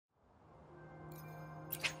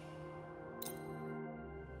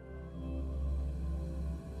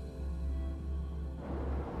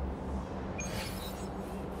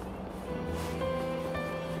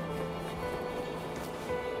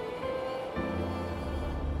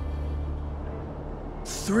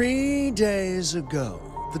3 days ago,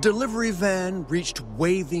 the delivery van reached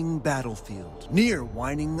Waving Battlefield, near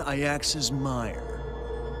Whining Ajax's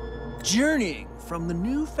Mire. Journeying from the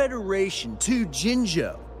new Federation to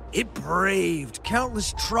Jinzhou, it braved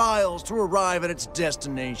countless trials to arrive at its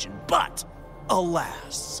destination, but,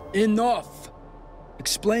 alas... Enough!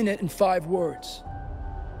 Explain it in 5 words.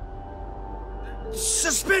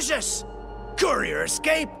 Suspicious! Courier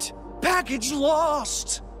escaped! Package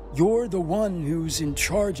lost! You're the one who's in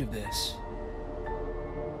charge of this.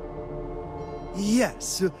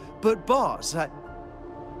 Yes, but boss,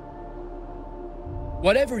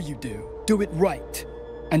 Whatever you do it right.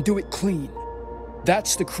 And do it clean.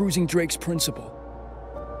 That's the Cruising Drake's principle.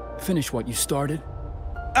 Finish what you started.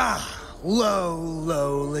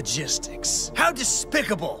 Low logistics. How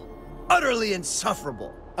despicable! Utterly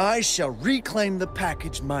insufferable. I shall reclaim the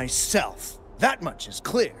package myself. That much is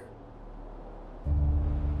clear.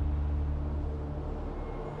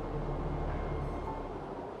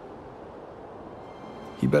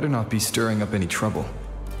 He better not be stirring up any trouble.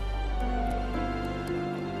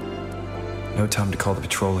 No time to call the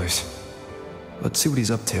patrollers. Let's see what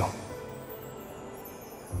he's up to.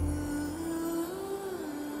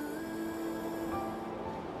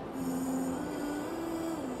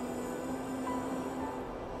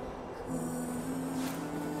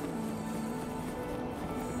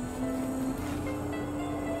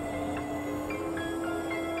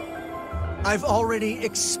 I've already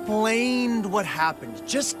explained what happened.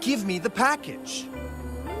 Just give me the package.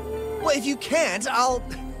 Well, if you can't,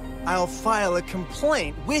 I'll file a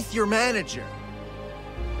complaint with your manager.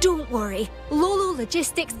 Don't worry, Lolo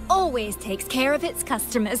Logistics always takes care of its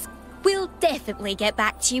customers. We'll definitely get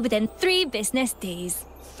back to you within 3 business days.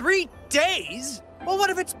 3 days? Well, what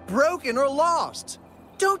if it's broken or lost?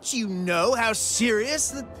 Don't you know how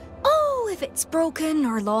serious the... Oh, if it's broken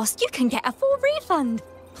or lost, you can get a full refund.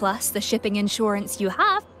 Plus, the shipping insurance you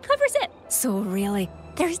have covers it. So really,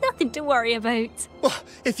 there's nothing to worry about. Well,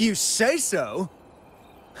 if you say so.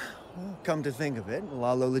 Well, come to think of it,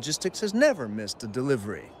 Lolo Logistics has never missed a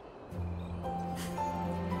delivery.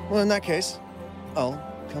 Well, in that case, I'll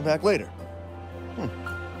come back later.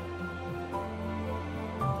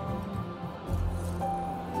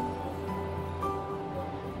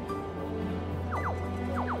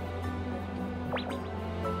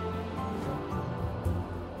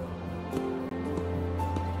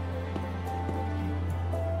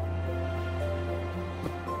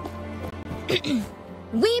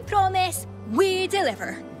 We promise, we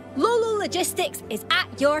deliver. Lolo Logistics is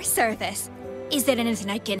at your service. Is there anything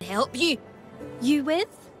I can help you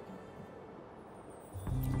with?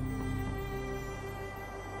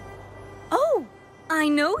 Oh, I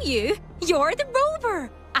know you. You're the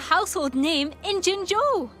Rover, a household name in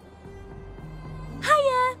Jinzhou.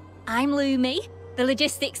 Hiya, I'm Lumi, the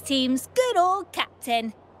logistics team's good old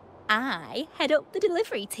captain. I head up the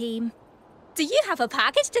delivery team. Do you have a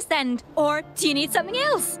package to send, or do you need something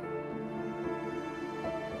else?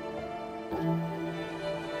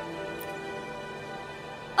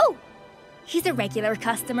 Oh, he's a regular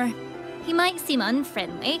customer. He might seem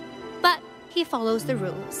unfriendly, but he follows the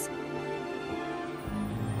rules.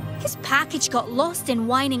 His package got lost in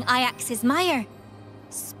Whining Ajax's Mire.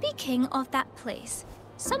 Speaking of that place,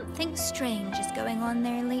 something strange is going on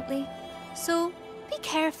there lately. So be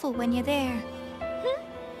careful when you're there.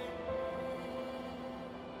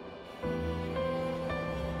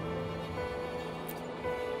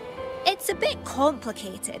 It's a bit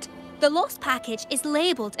complicated. The lost package is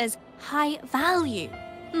labelled as high value.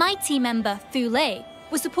 My team member, Fule,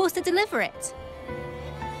 was supposed to deliver it.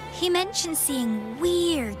 He mentioned seeing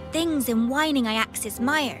weird things in Whining Ajax's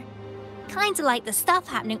Mire. Kinda like the stuff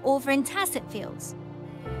happening over in Tacit Fields.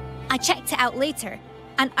 I checked it out later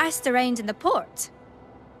and asked around in the port.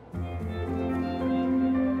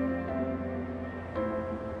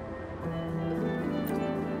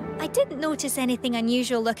 I didn't notice anything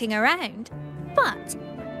unusual looking around, but...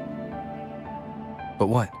 But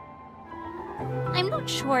what? I'm not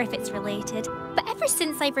sure if it's related, but ever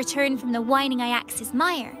since I've returned from the Whining Ajax's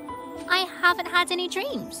Mire, I haven't had any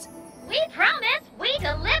dreams. We promise, we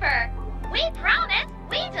deliver! We promise,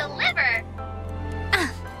 we deliver!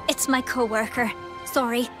 Ah, it's my co-worker.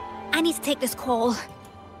 Sorry, I need to take this call.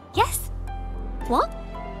 Yes? What?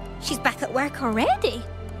 She's back at work already?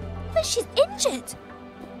 But she's injured.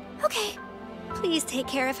 Okay, please take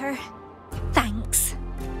care of her. Thanks.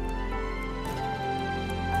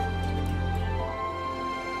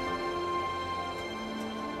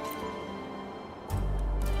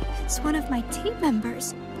 It's one of my team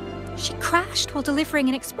members. She crashed while delivering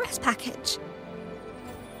an express package.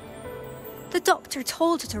 The doctor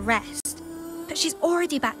told her to rest, but she's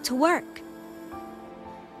already back to work.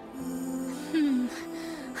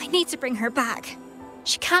 I need to bring her back.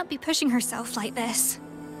 She can't be pushing herself like this.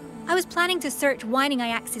 I was planning to search Whining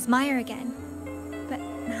Ajax's mire again, but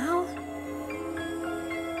now?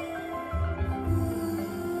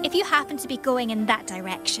 If you happen to be going in that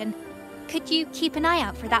direction, could you keep an eye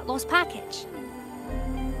out for that lost package?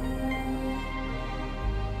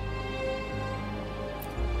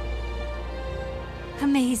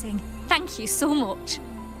 Amazing. Thank you so much.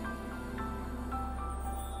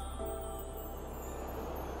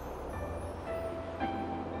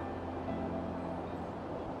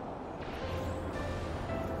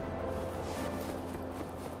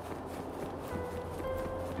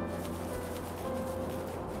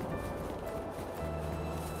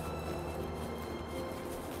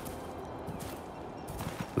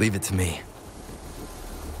 Leave it to me.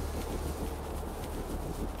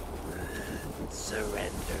 Surrender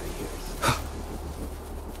yourself.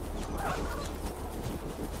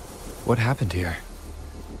 What happened here?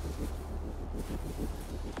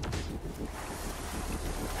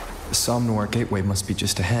 The Somnoir Gateway must be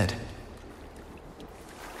just ahead.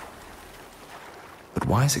 But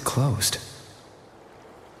why is it closed?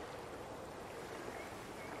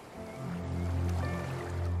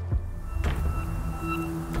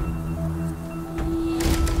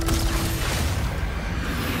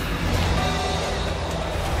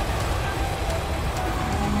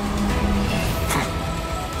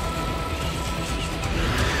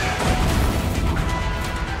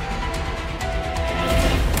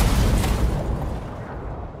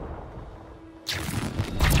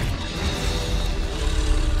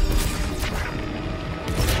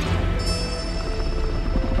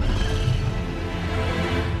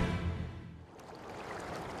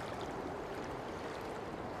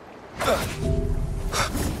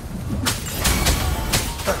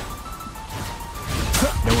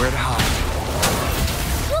 Nowhere to hide.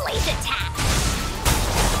 Blaze attack!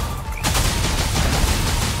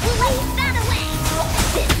 Blaze that away!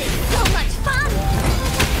 This is so much fun!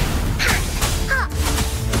 Ha! Ha!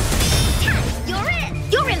 Tack, you're in!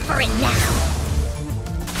 You're in for it now!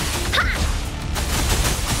 Ha!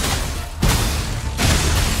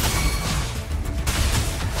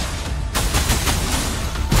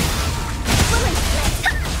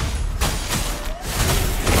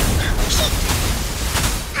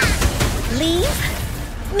 Leave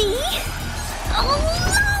me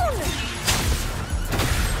alone!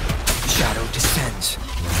 Shadow descends.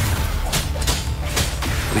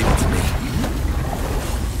 Leave it to me.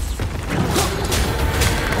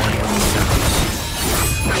 Warning sounds.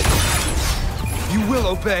 You will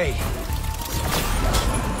obey.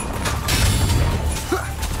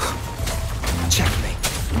 Checkmate.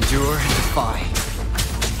 Endure and defy.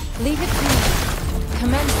 Leave it to me.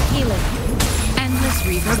 Commence healing. Endless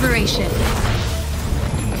reverberation.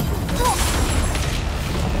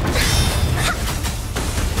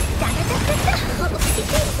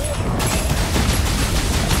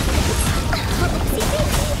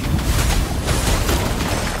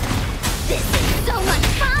 This is so much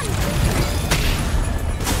fun!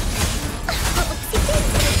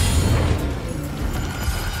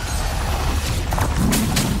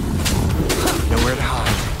 Nowhere to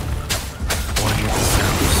hide. Warning of the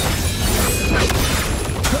sounds.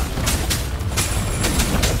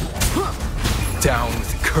 Down with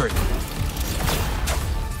the curtain.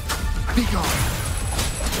 Be gone.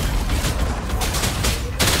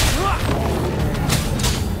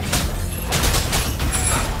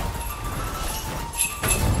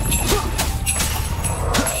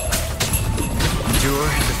 Endure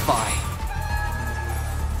and defy.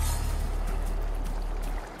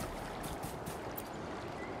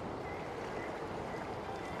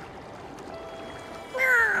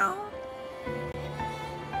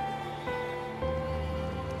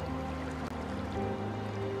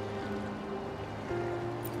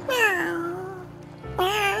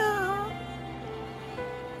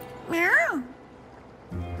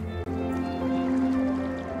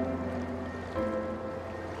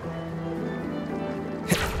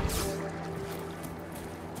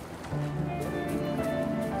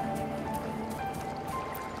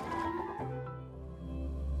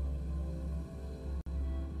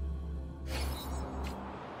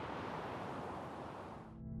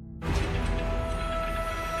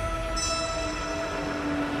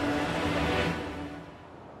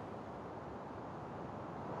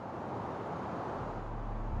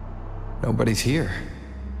 Nobody's here.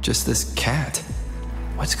 Just this cat.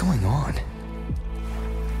 What's going on?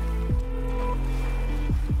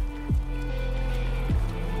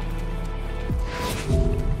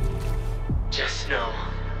 Just know,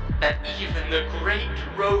 that even the great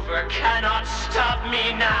rover cannot stop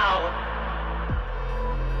me now!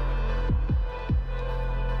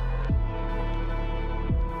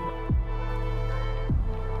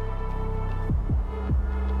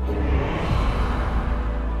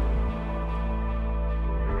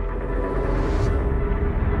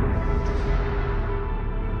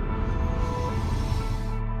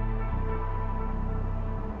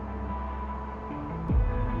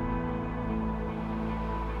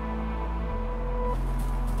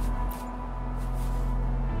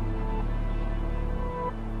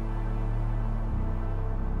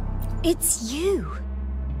 It's you.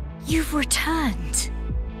 You've returned.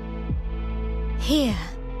 Here,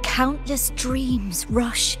 countless dreams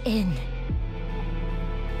rush in.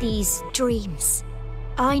 These dreams,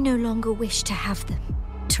 I no longer wish to have them,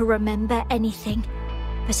 to remember anything,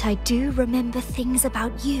 but I do remember things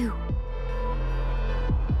about you.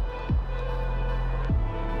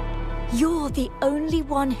 You're the only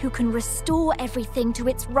one who can restore everything to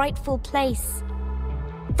its rightful place.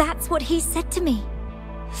 That's what he said to me.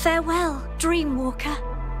 Farewell,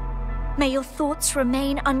 Dreamwalker. May your thoughts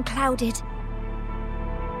remain unclouded.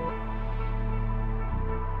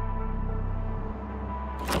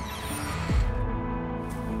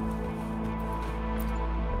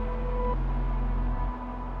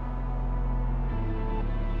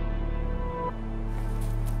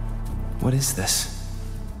 What is this?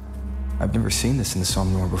 I've never seen this in the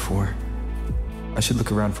Somnor before. I should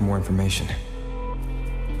look around for more information.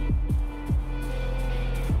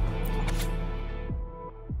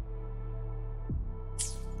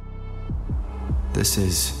 This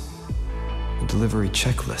is a delivery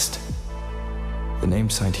checklist. The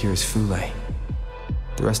name signed here is Fule.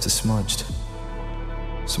 The rest is smudged.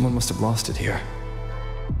 Someone must have lost it here.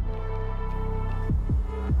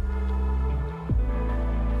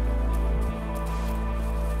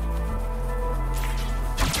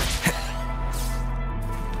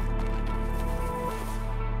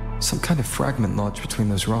 Some kind of fragment lodged between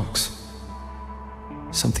those rocks.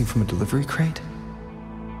 Something from a delivery crate?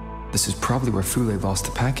 This is probably where Fule lost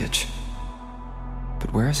the package.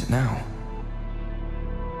 But where is it now?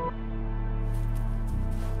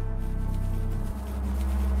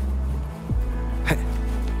 Hey.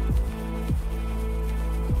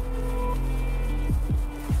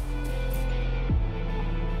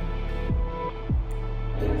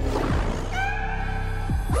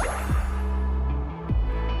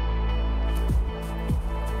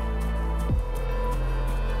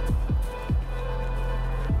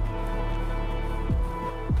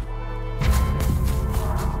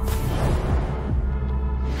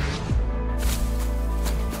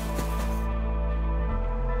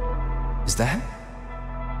 Is that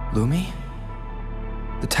Lumi?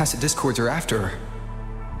 The Tacit Discords are after her.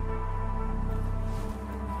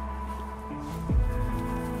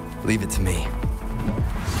 Leave it to me.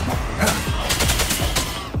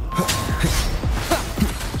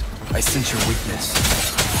 I sense your weakness.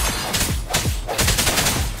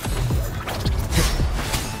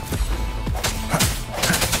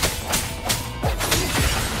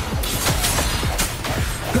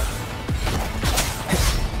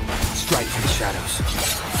 Strike from the shadows.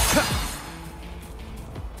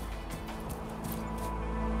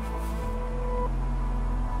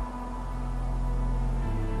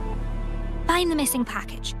 Find the missing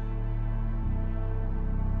package.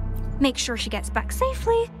 Make sure she gets back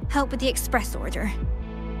safely. Help with the express order.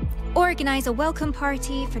 Organize a welcome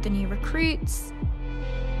party for the new recruits.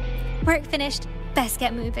 Work finished. Best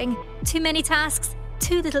get moving. Too many tasks,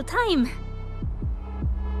 too little time.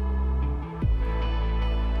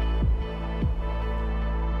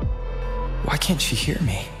 Why can't she hear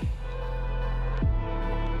me?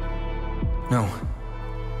 No.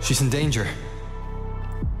 She's in danger.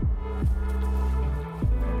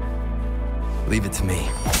 Leave it to me.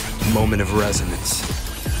 Moment of resonance.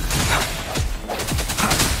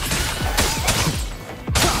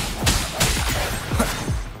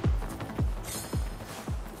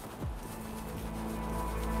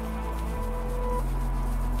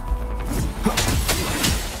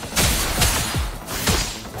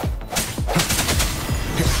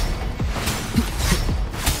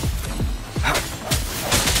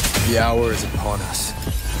 The hour is upon us.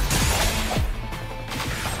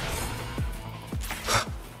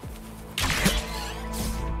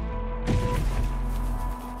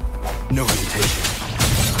 No hesitation.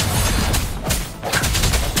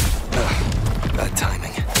 Bad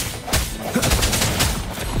timing.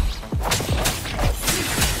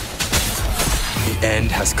 The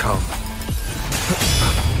end has come.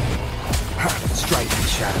 Strike in the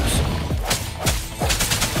shadows.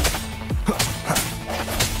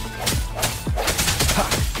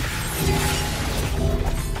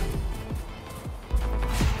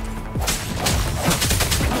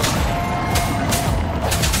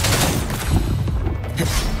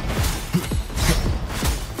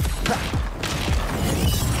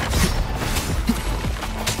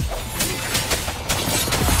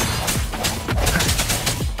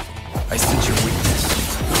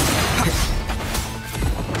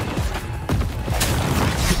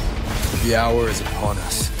 The hour is upon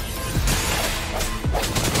us.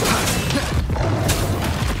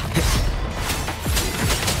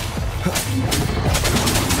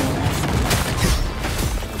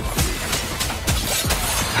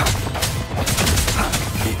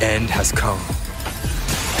 The end has come.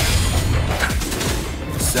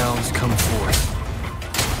 Sounds come forth.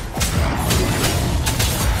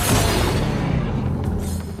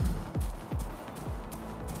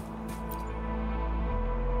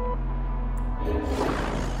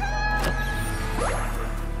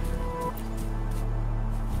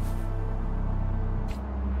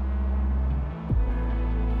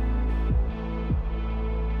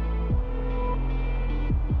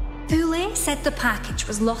 Thule said the package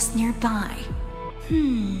was lost nearby.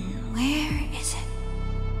 Where is it?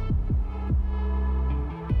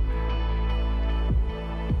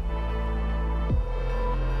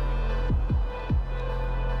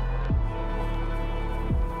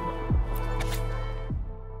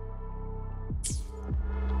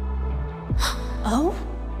 Oh,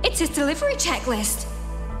 it's his delivery checklist.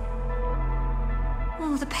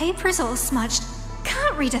 Oh, the paper's all smudged.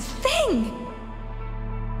 Can't read a thing.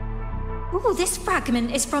 Oh, this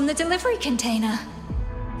fragment is from the delivery container.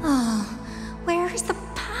 Oh, where is the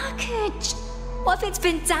package? What if it's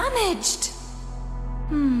been damaged?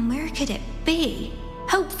 Where could it be?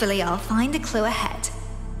 Hopefully I'll find a clue ahead.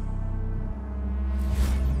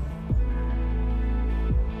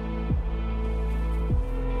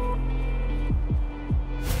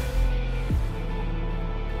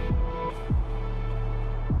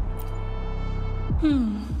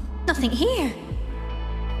 Nothing here.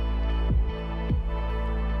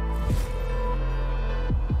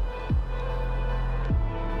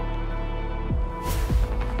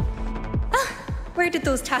 Where did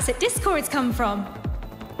those tacit discords come from?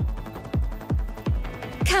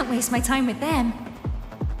 Can't waste my time with them.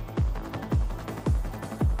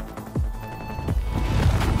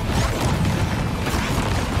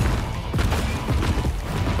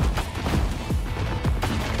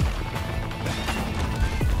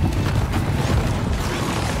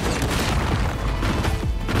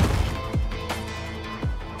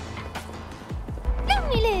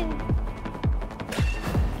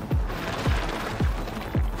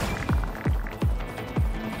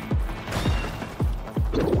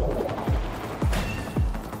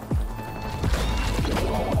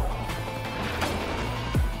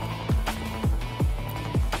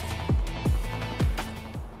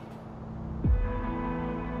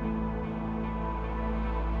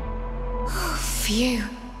 Phew.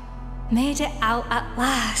 Made it out at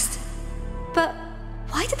last. But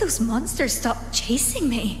why did those monsters stop chasing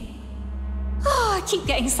me? Oh, I keep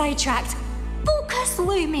getting sidetracked. Focus,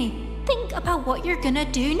 Lumi. Think about what you're gonna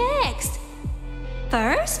do next.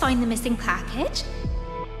 First, find the missing package.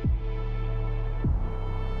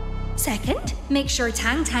 Second, make sure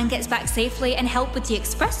Tang Tang gets back safely and help with the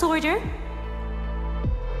express order.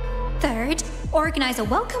 Third, organize a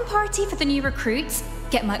welcome party for the new recruits.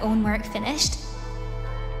 Get my own work finished.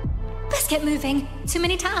 Let's get moving. Too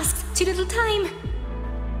many tasks, too little time.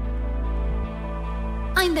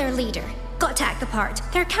 I'm their leader. Got to act the part.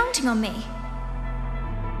 They're counting on me.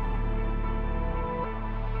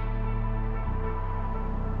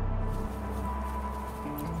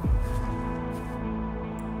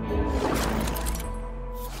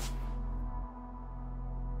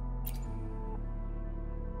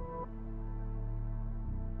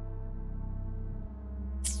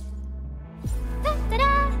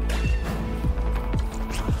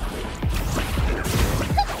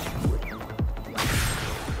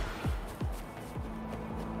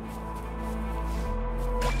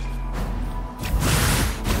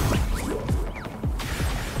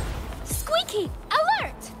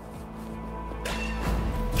 Alert!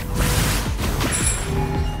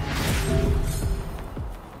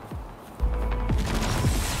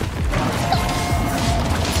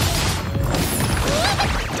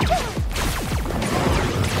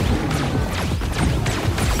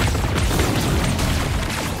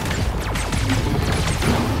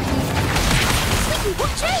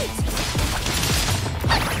 Watch out!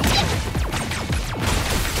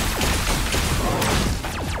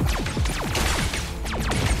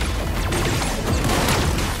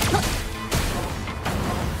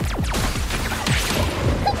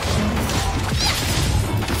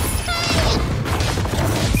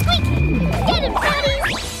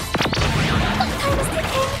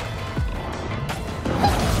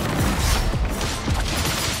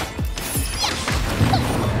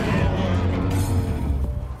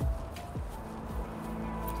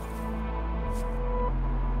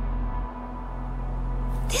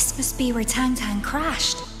 This must be where Tang Tang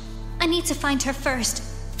crashed. I need to find her first.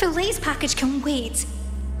 Foulet's package can wait.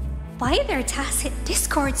 Why are there tacit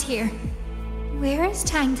discords here? Where is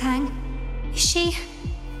Tang Tang? Is she...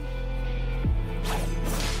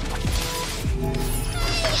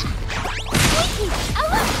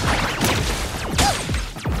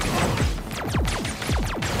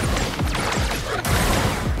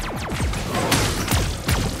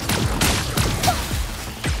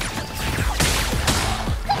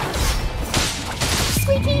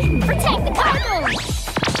 Squeaky, protect the cargo!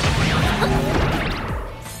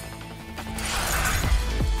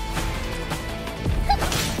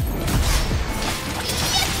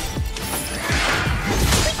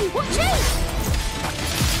 Squeaky, watch out!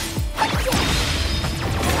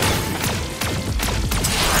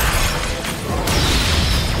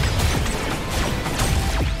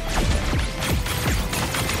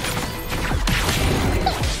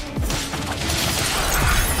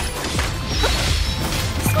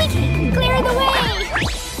 Squeaky, clear the way!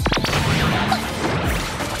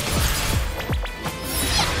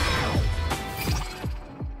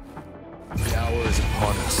 The hour is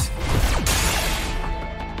upon us.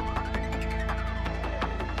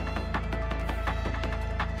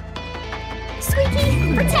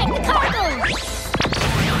 Squeaky, protect the cargo!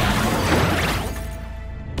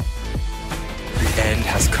 The end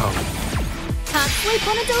has come. Can't sleep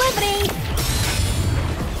on a delivery!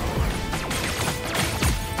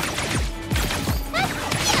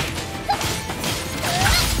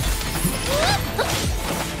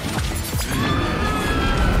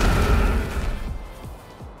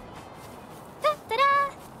 Ta-da!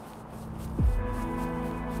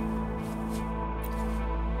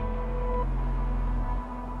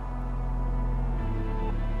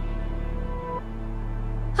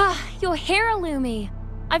 Ah, your hair, Illumi.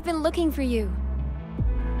 I've been looking for you.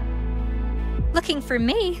 Looking for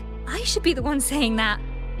me? I should be the one saying that.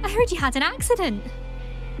 I heard you had an accident.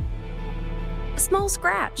 A small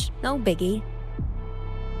scratch, no biggie.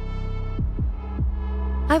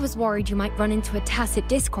 I was worried you might run into a tacit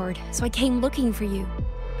discord, so I came looking for you.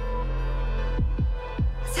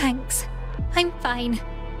 Thanks. I'm fine.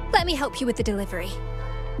 Let me help you with the delivery.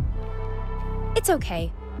 It's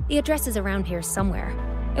okay. The address is around here somewhere.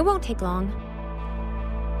 It won't take long.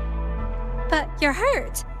 But you're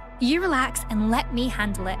hurt. You relax and let me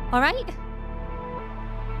handle it, alright?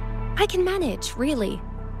 I can manage, really.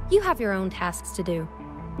 You have your own tasks to do.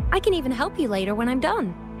 I can even help you later when I'm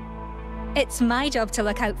done. It's my job to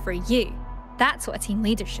look out for you. That's what a team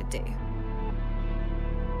leader should do.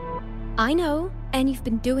 I know, and you've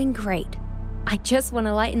been doing great. I just want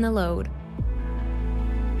to lighten the load.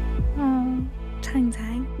 Oh, Tang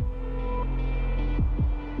Tang.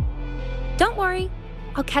 Don't worry.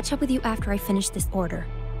 I'll catch up with you after I finish this order.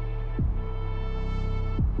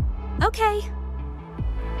 Okay.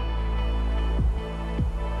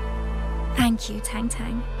 Thank you, Tang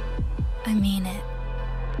Tang. I mean it.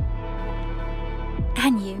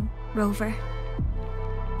 And you, Rover.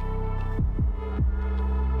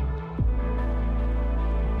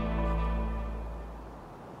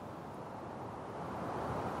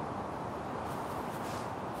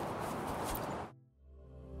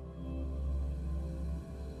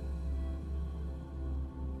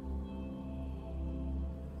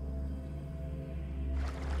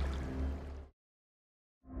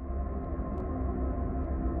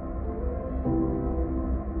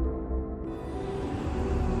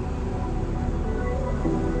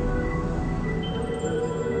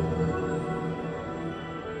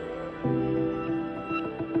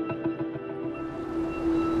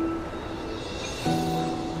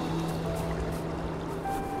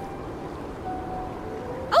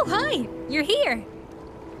 Oh, hi! You're here!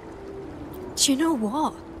 Do you know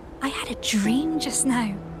what? I had a dream just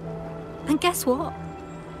now. And guess what?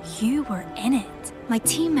 You were in it. My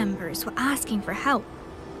team members were asking for help.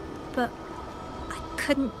 But I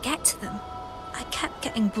couldn't get to them. I kept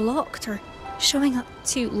getting blocked or showing up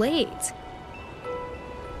too late.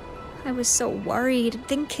 I was so worried,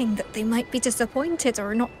 thinking that they might be disappointed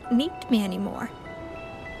or not need me anymore.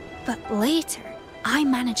 But later, I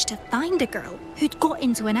managed to find a girl who'd got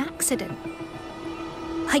into an accident.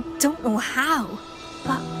 I don't know how,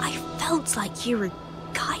 but I felt like you were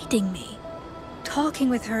guiding me. Talking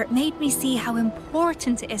with her made me see how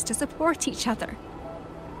important it is to support each other.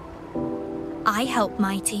 I helped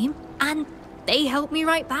my team, and they helped me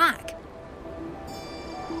right back.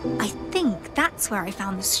 I think that's where I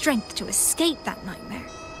found the strength to escape that nightmare.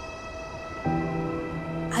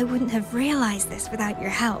 I wouldn't have realized this without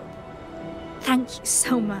your help. Thank you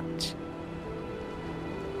so much.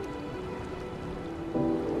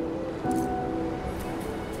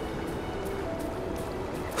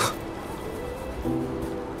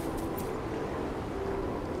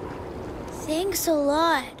 Thanks a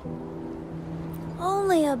lot.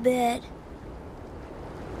 Only a bit.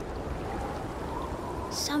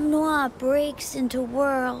 Some Noir breaks into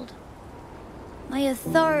world. My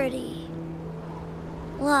authority.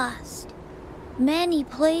 Lost. Many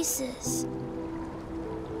places.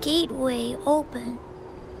 Gateway open.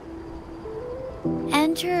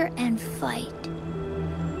 Enter and fight.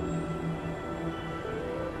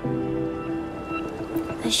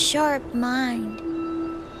 A sharp mind.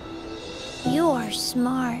 You are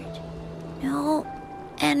smart. No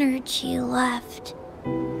energy left.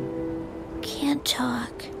 Can't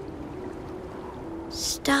talk.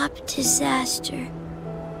 Stop disaster.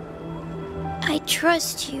 I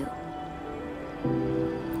trust you.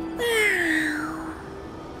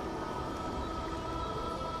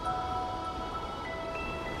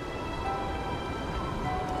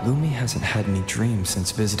 Lumi hasn't had any dreams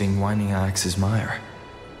since visiting Winding Ix's Mire.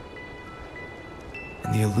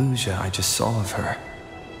 And the illusion I just saw of her.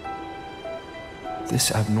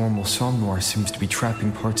 This abnormal somnor seems to be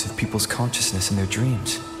trapping parts of people's consciousness in their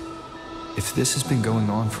dreams. If this has been going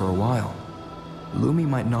on for a while, Lumi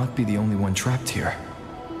might not be the only one trapped here.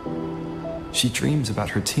 She dreams about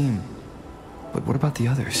her team, but what about the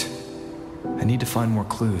others? I need to find more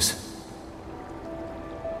clues.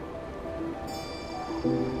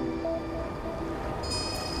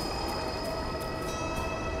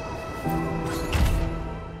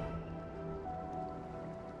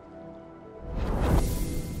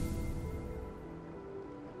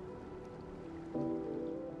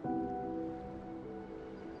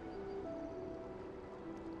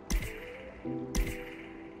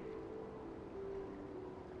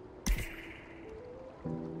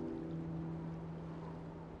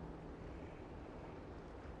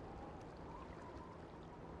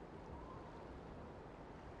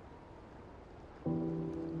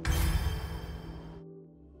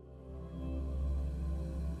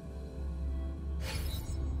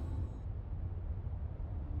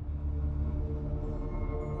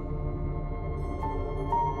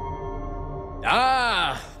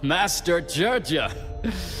 Ah, Master Georgia.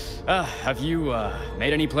 Have you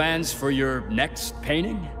made any plans for your next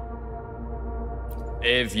painting?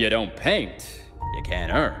 If you don't paint, you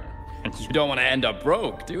can't earn. You don't want to end up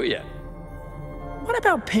broke, do you? What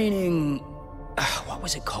about painting... what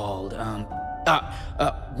was it called?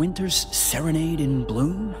 Winter's Serenade in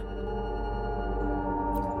Bloom?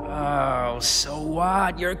 Oh, so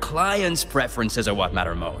what? Your client's preferences are what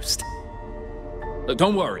matter most.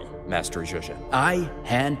 Don't worry, Master Zhuzhe. I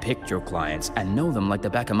handpicked your clients and know them like the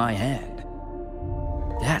back of my hand.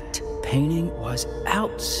 That painting was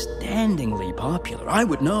outstandingly popular. I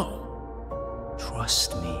would know.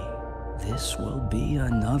 Trust me, this will be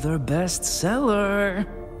another bestseller.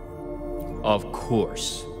 Of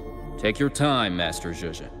course. Take your time, Master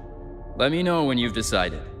Zhuzhe. Let me know when you've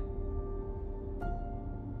decided.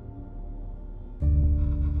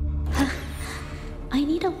 I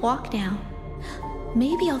need a walk now.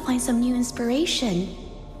 Maybe I'll find some new inspiration.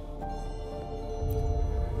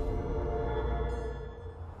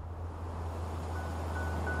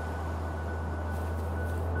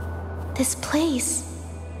 This place...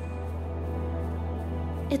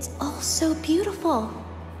 it's all so beautiful.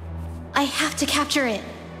 I have to capture it.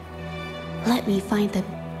 Let me find the...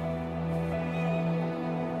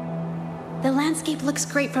 The landscape looks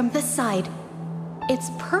great from this side. It's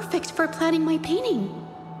perfect for planning my painting.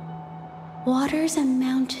 Waters and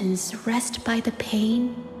mountains rest by the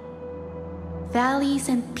pane. Valleys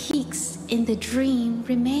and peaks in the dream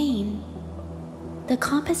remain. The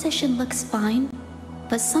composition looks fine,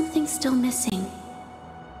 but something's still missing.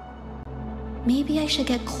 Maybe I should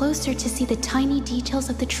get closer to see the tiny details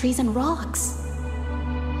of the trees and rocks.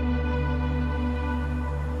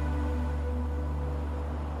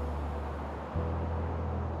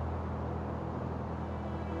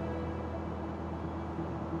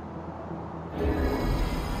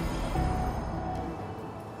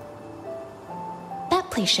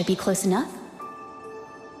 Place should be close enough.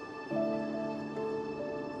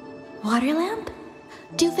 Water lamp,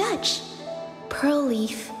 duvetch, pearl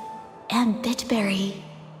leaf, and bitberry.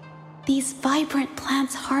 These vibrant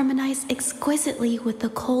plants harmonize exquisitely with the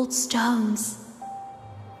cold stones.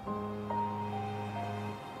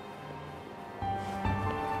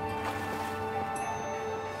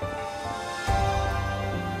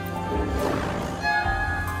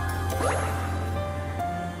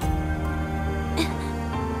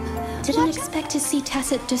 Didn't expect to see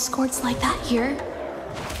tacit discords like that here.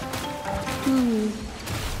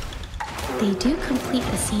 They do complete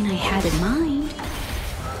the scene I had in mind.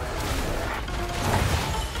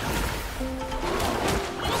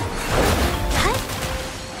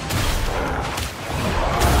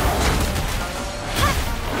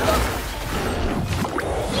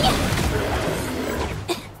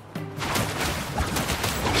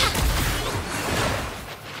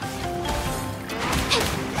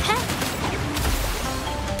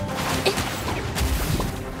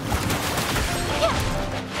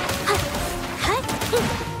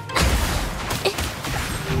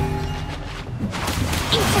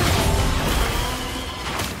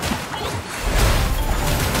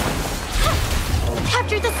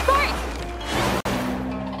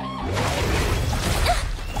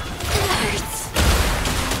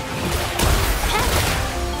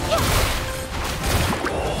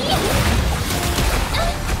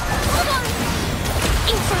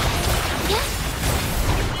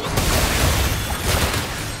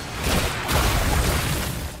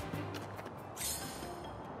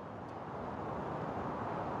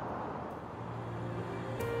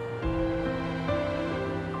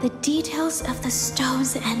 The details of the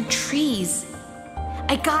stones and trees.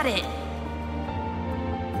 I got it!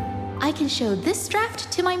 I can show this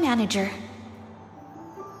draft to my manager.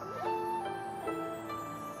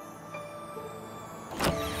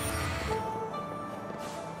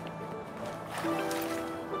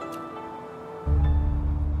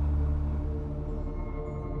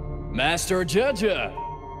 Master Judger!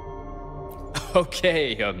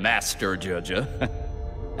 Okay, Master Judger.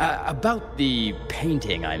 About the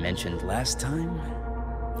painting I mentioned last time?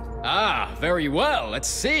 Ah, very well, let's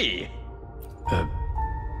see.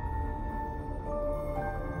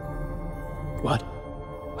 What?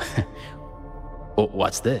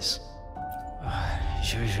 What's this?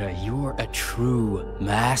 Judger, you're a true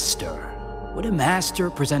master. Would a master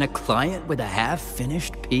present a client with a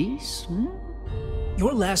half-finished piece?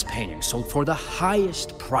 Your last painting sold for the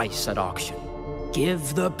highest price at auction.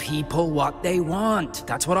 Give the people what they want.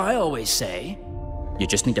 That's what I always say. You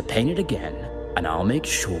just need to paint it again, and I'll make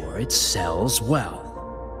sure it sells well.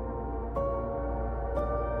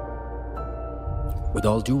 With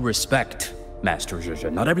all due respect, Master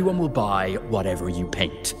Zhuzha, not everyone will buy whatever you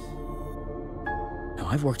paint. Now,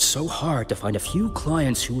 I've worked so hard to find a few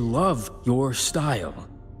clients who love your style.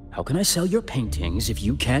 How can I sell your paintings if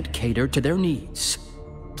you can't cater to their needs?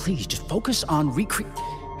 Please, just focus on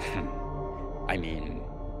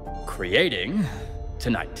creating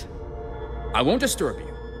tonight. I won't disturb you.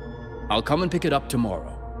 I'll come and pick it up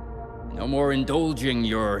tomorrow. No more indulging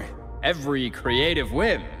your every creative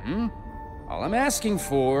whim, All I'm asking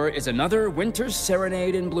for is another winter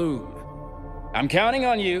serenade in bloom. I'm counting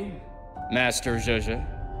on you, Master Zhuzha.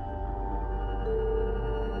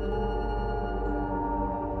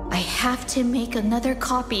 I have to make another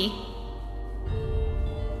copy.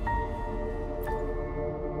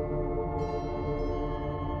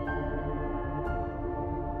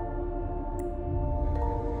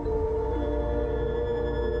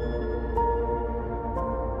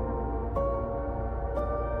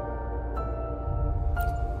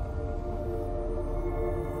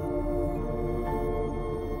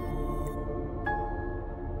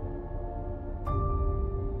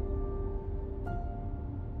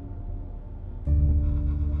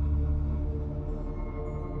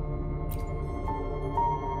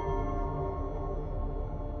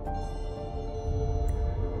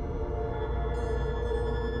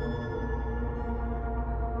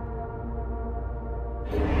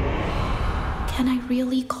 Can I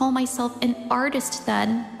really call myself an artist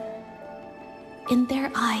then? In their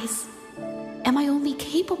eyes, am I only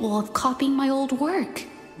capable of copying my old work?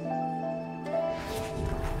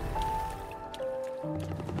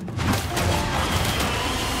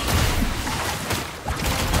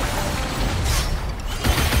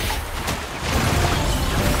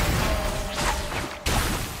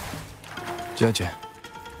 Judge.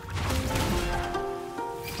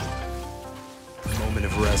 Moment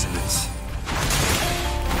of resonance.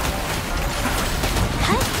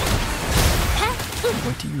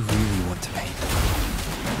 What do you really want to paint?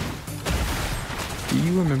 Do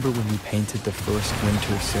you remember when we painted the first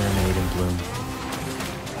winter serenade in bloom?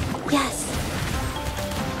 Yes.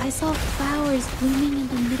 I saw flowers blooming in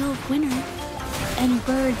the middle of winter, and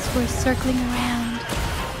birds were circling around.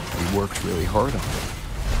 We worked really hard on it.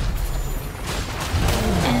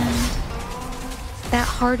 And that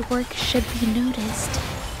hard work should be noticed.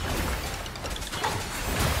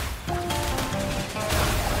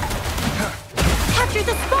 Capture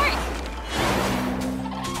the spark!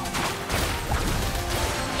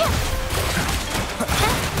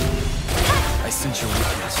 I sense your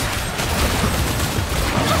weakness.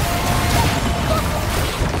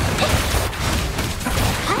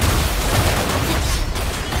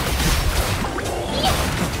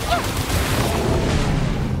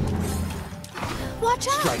 Watch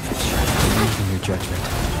out! Strike. Believe in your judgment,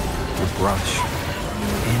 your brush,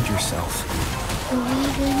 and yourself.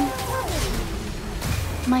 Believe in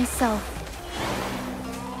myself.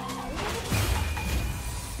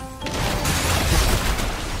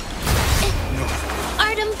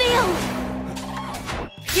 Art unveiled!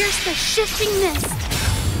 Here's the shifting mist.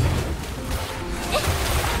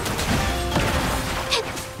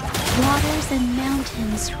 Waters and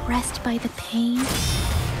mountains rest by the pain.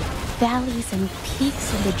 Valleys and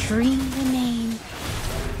peaks in the dream remain.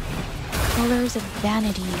 Colors of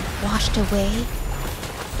vanity washed away.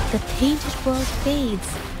 The painted world fades,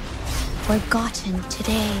 forgotten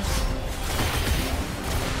today.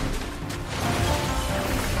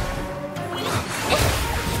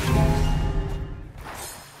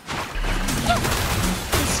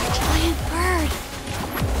 This giant bird.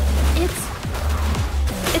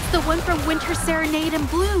 It's the one from Winter Serenade in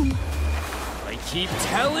Bloom. Right keep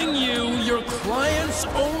telling you, your clients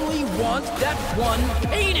only want that one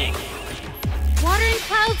painting. Watering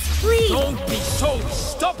clouds, please! Don't be so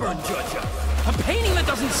stubborn, Georgia. A painting that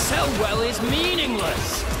doesn't sell well is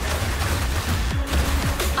meaningless.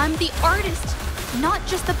 I'm the artist, not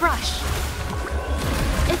just the brush.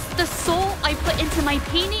 It's the soul I put into my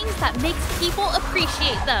paintings that makes people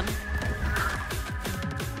appreciate them.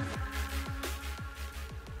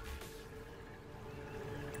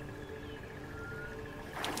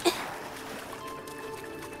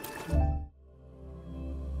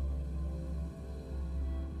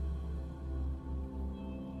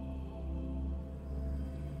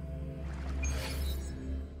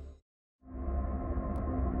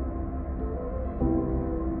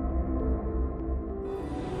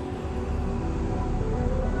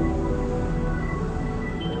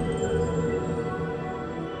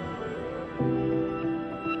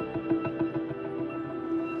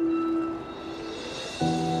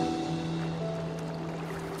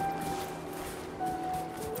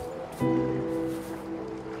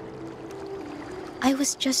 I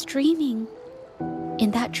was just dreaming.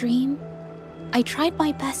 In that dream, I tried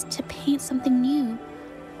my best to paint something new,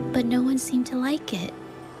 but no one seemed to like it.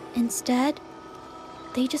 Instead,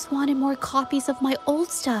 they just wanted more copies of my old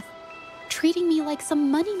stuff, treating me like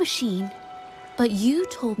some money machine. But you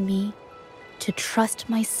told me to trust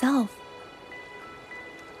myself.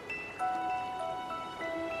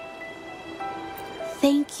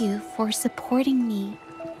 Thank you for supporting me.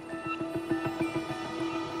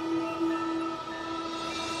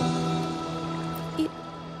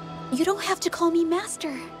 You don't have to call me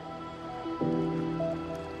master.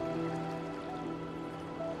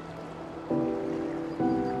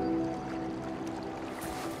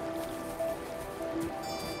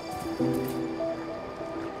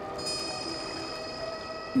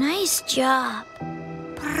 Nice job.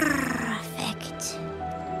 Perfect.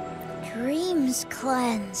 Dreams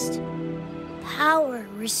cleansed. Power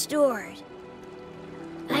restored.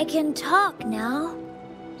 I can talk now.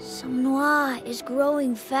 Samnoa is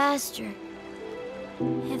growing faster.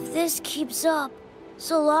 If this keeps up,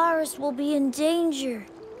 Solaris will be in danger.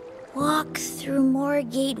 Walk through more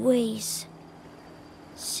gateways.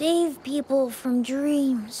 Save people from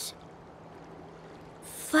dreams.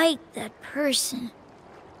 Fight that person.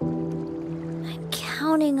 I'm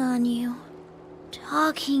counting on you.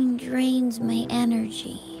 Talking drains my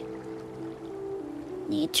energy.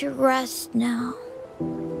 Need to rest now.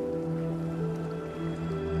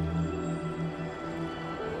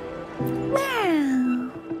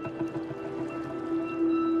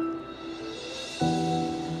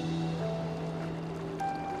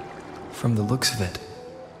 From the looks of it,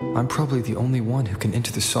 I'm probably the only one who can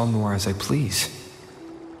enter the Somnoir as I please.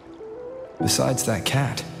 Besides that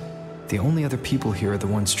cat, the only other people here are the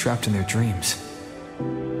ones trapped in their dreams.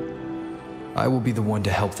 I will be the one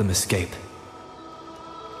to help them escape.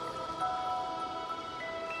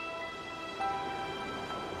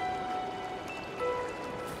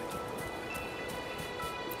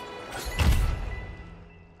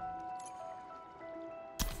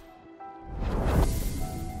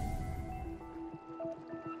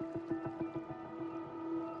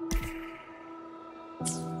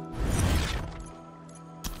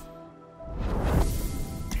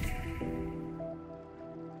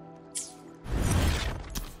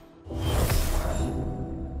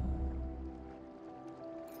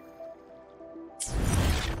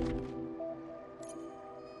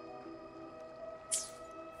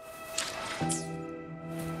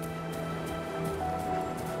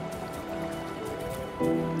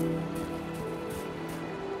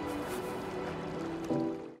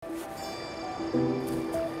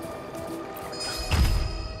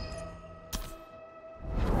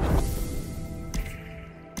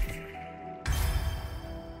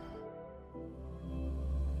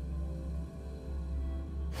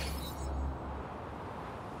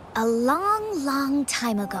 A long, long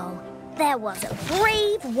time ago, there was a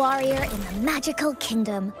brave warrior in the magical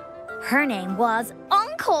kingdom. Her name was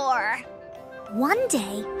Encore. One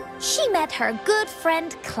day, she met her good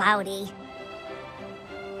friend Cloudy.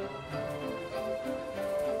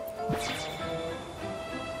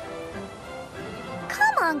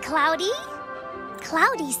 Come on, Cloudy.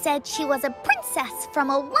 Cloudy said she was a princess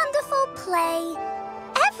from a wonderful play.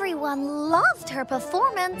 Everyone loved her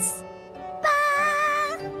performance.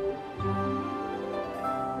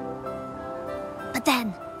 But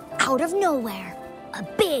then, out of nowhere, a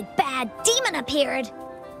big bad demon appeared.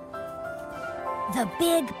 The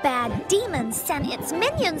big bad demon sent its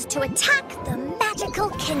minions to attack the magical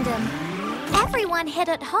kingdom. Everyone hid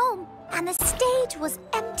at home, and the stage was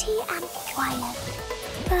empty and quiet.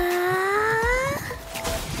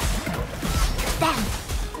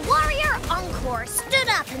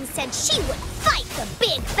 up and said she would fight the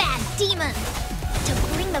big bad demon. To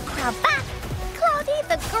bring the crowd back, Cloudy,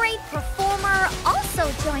 the great performer,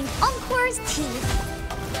 also joined Encore's team.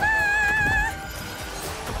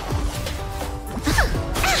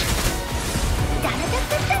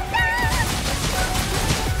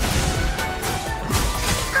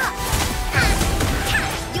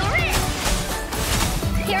 You're it!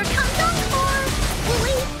 Here comes Encore!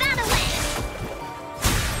 Lead that away!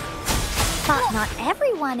 But not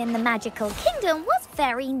everyone in the magical kingdom was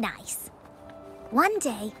very nice. One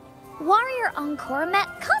day, Warrior Encore met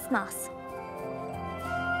Cosmos.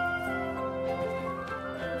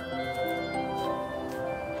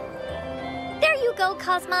 There you go,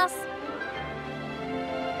 Cosmos.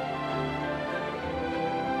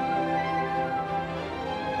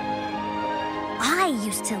 I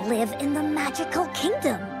used to live in the magical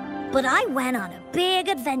kingdom, but I went on a big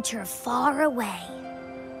adventure far away.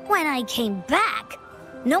 When I came back,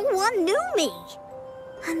 no one knew me,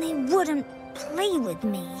 and they wouldn't play with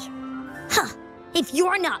me. Huh, if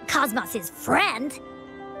you're not Cosmos's friend,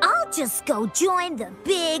 I'll just go join the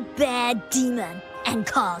big bad demon and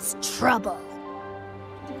cause trouble.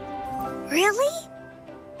 Really?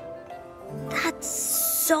 That's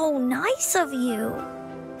so nice of you.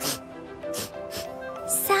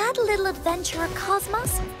 Sad little adventurer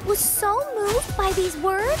Cosmos was so moved by these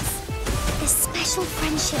words. This special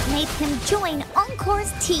friendship made him join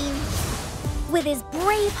Encore's team. With his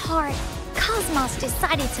brave heart, Cosmos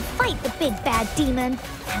decided to fight the big bad demon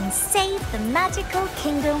and save the magical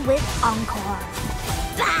kingdom with Encore.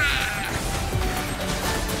 Bah!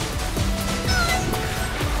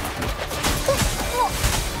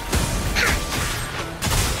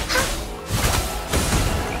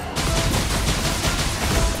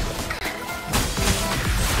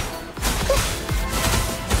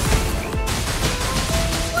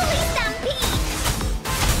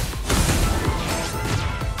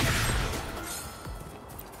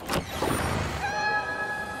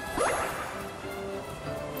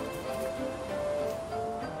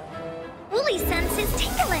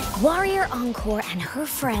 Warrior Encore and her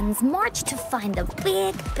friends marched to find the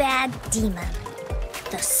big bad demon.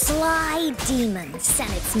 The sly demon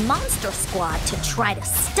sent its monster squad to try to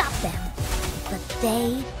stop them, but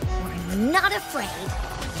they were not afraid.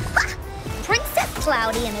 Ha! Princess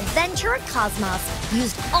Cloudy and adventurer Cosmos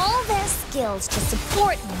used all their skills to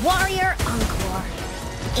support Warrior Encore.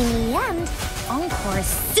 In the end, Encore's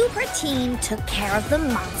super team took care of the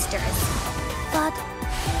monsters, but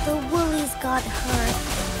the Woolies got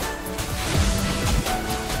hurt.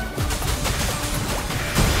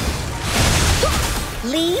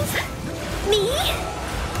 Leave me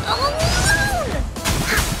alone!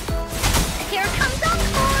 Here comes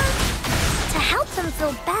Encore! To help them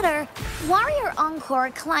feel better, Warrior Encore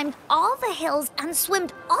climbed all the hills and swam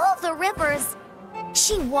all the rivers.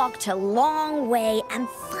 She walked a long way and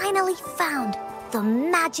finally found the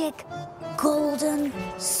magic golden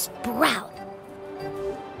sprout.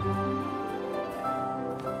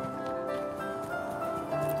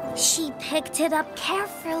 She picked it up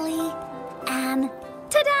carefully and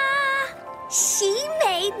ta-da! She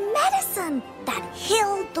made medicine that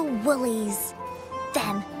healed the Woolies.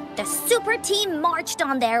 Then the super team marched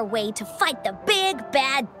on their way to fight the big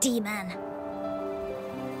bad demon.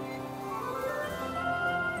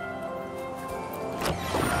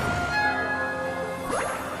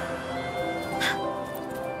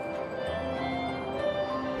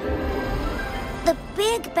 The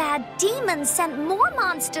big bad demon sent more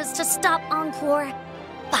monsters to stop Encore.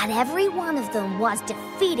 But every one of them was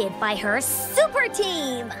defeated by her super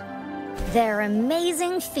team. Their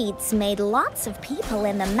amazing feats made lots of people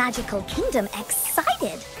in the magical kingdom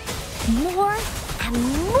excited. More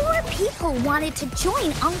and more people wanted to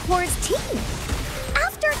join Encore's team.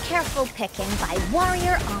 After careful picking by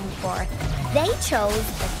Warrior Encore, they chose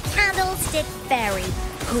the Candlestick Fairy,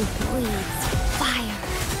 who breathes fire.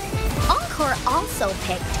 Encore also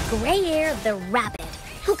picked Grey-Ear the Rabbit,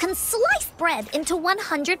 who can slice bread into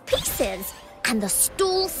 100 pieces, and the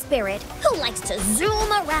Stool Spirit, who likes to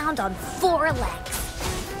zoom around on 4 legs.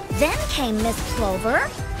 Then came Miss Clover,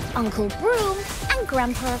 Uncle Broom, and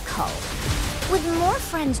Grandpa Cole. With more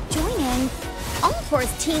friends joining,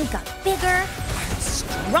 Encore's team got bigger and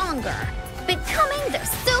stronger, becoming their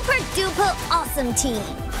super-duper awesome team.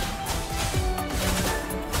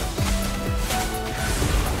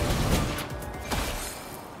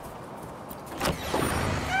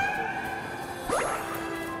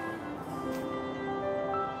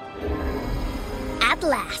 At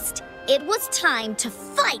last, it was time to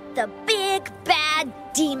fight the big bad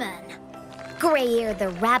demon. Grayer the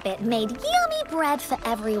rabbit made yummy bread for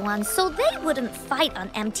everyone so they wouldn't fight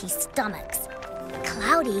on empty stomachs.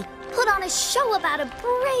 Cloudy put on a show about a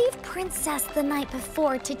brave princess the night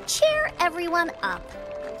before to cheer everyone up.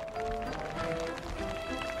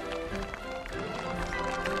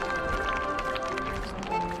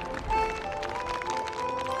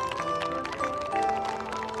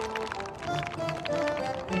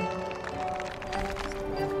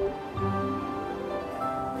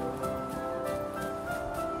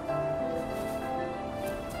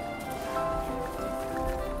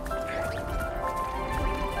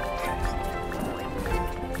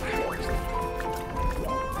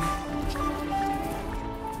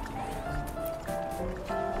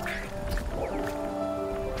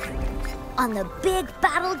 On the big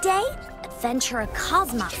battle day, Adventurer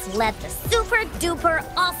Cosmos led the super-duper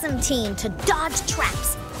awesome team to dodge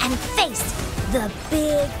traps and face the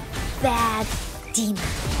big bad demon.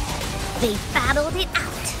 They battled it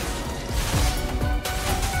out.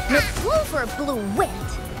 Miss Clover blew wind,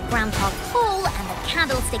 Grandpa Cole and the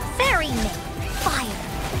Candlestick Fairy made fire.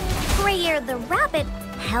 Grayer the rabbit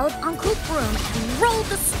held Uncle Broom and rolled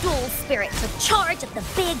the stool spirit to charge at the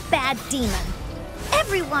big bad demon.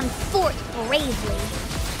 Everyone fought bravely.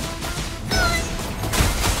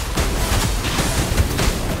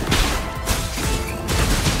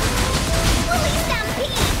 Woolly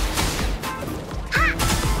Stampede! Ha!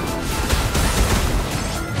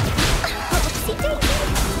 Oopsie daisy!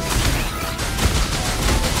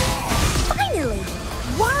 Finally,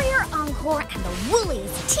 Warrior Encore and the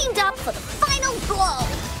Woolies teamed up for the final blow.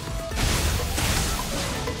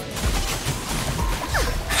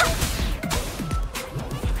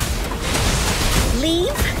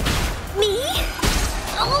 Leave me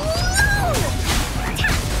alone!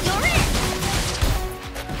 You're in!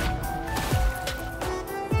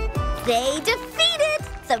 They defeated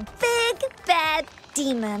the big bad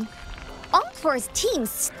demon. Encore's team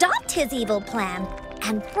stopped his evil plan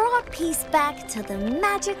and brought peace back to the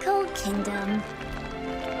magical kingdom.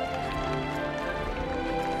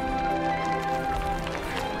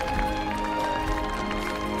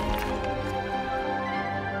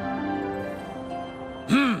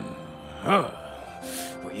 Well,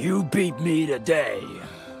 you beat me today.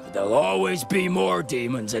 But there'll always be more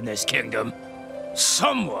demons in this kingdom.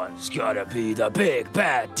 Someone's gotta be the big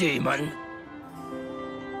bad demon.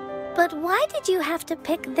 But why did you have to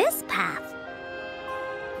pick this path?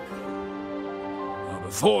 Well,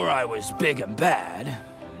 before I was big and bad,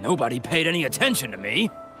 nobody paid any attention to me.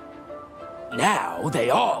 Now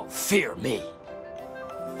they all fear me.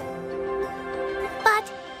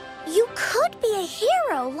 But you could be a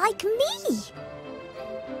hero like me.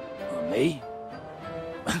 Me?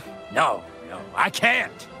 No, I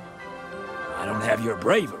can't. I don't have your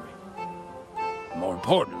bravery. More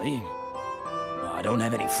importantly, I don't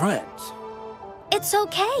have any friends. It's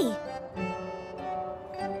okay.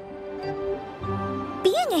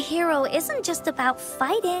 Being a hero isn't just about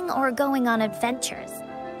fighting or going on adventures.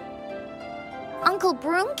 Uncle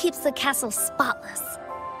Broom keeps the castle spotless.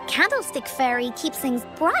 Candlestick Fairy keeps things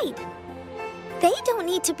bright. They don't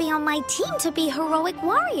need to be on my team to be heroic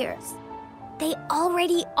warriors. They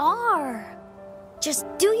already are. Just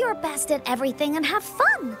do your best at everything and have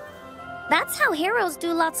fun. That's how heroes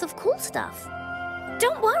do lots of cool stuff.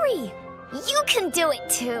 Don't worry, you can do it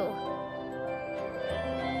too.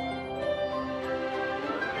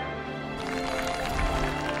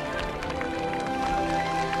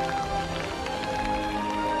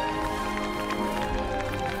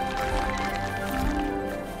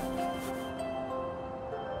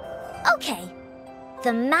 Okay,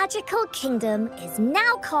 the magical kingdom is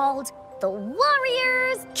now called the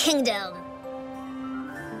Warrior's Kingdom.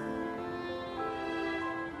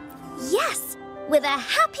 Yes, with a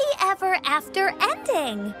happy ever after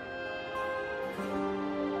ending.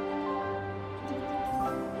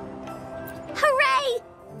 Hooray!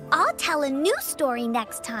 I'll tell a new story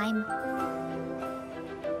next time.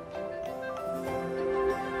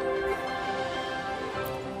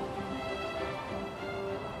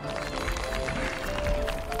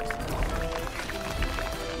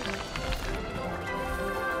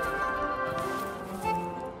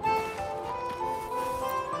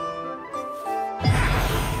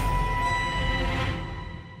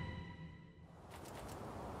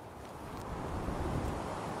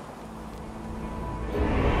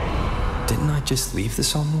 Just leave the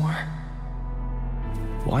Somnoir?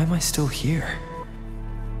 Why am I still here?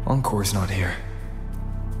 Encore's not here.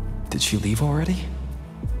 Did she leave already?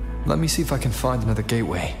 Let me see if I can find another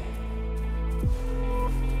gateway.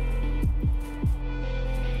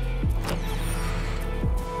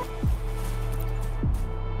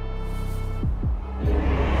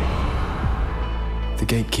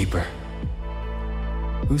 gatekeeper.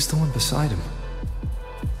 Who's the one beside him?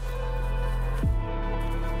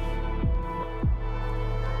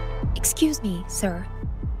 Excuse me, sir.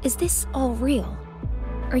 Is this all real?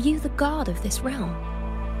 Are you the god of this realm?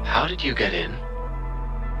 How did you get in?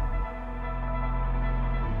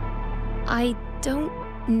 I don't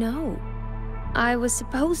know. I was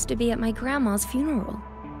supposed to be at my grandma's funeral.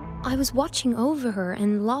 I was watching over her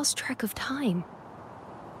and lost track of time.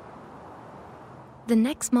 The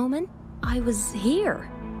next moment, I was here.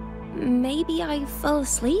 Maybe I fell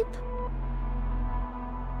asleep?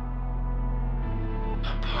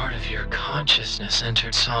 A part of your consciousness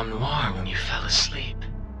entered Somme Noir when you fell asleep.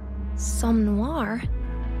 Somme Noir?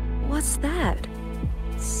 What's that?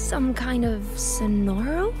 Some kind of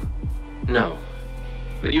sonoro? No,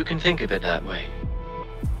 but you can think of it that way.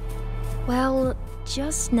 Well,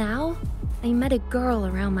 just now, I met a girl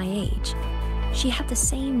around my age. She had the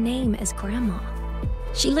same name as Grandma.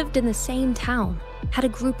 She lived in the same town, had a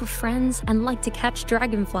group of friends, and liked to catch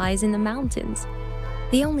dragonflies in the mountains.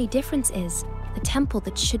 The only difference is, the temple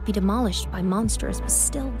that should be demolished by monsters was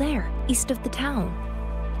still there, east of the town.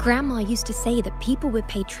 Grandma used to say that people would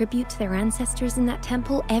pay tribute to their ancestors in that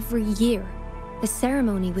temple every year. The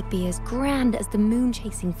ceremony would be as grand as the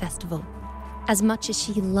moon-chasing festival. As much as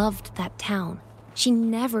she loved that town, she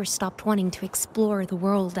never stopped wanting to explore the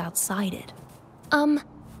world outside it.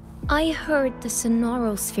 I heard the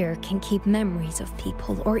Sonorosphere can keep memories of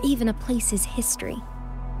people or even a place's history.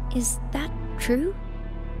 Is that true?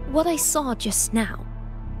 What I saw just now,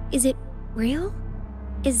 is it real?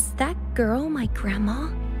 Is that girl my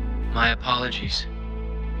grandma? My apologies,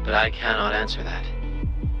 but I cannot answer that.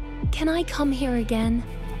 Can I come here again?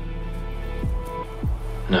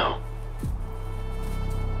 No.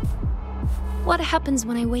 What happens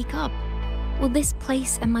when I wake up? Will this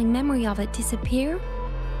place and my memory of it disappear?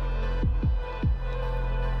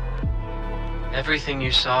 Everything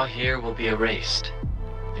you saw here will be erased,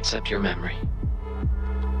 except your memory.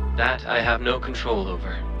 That I have no control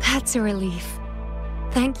over. That's a relief.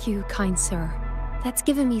 Thank you, kind sir. That's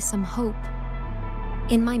given me some hope.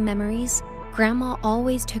 In my memories, Grandma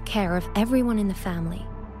always took care of everyone in the family.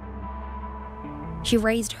 She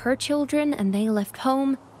raised her children and they left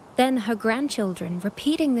home, then her grandchildren,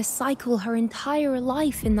 repeating this cycle her entire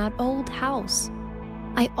life in that old house.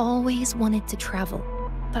 I always wanted to travel,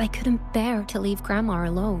 but I couldn't bear to leave Grandma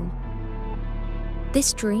alone.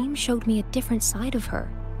 This dream showed me a different side of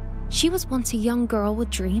her. She was once a young girl with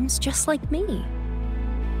dreams just like me.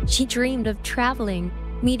 She dreamed of traveling,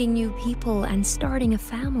 meeting new people, and starting a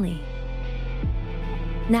family.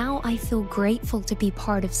 Now I feel grateful to be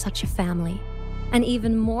part of such a family, and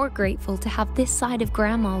even more grateful to have this side of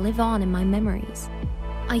Grandma live on in my memories.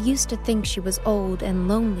 I used to think she was old and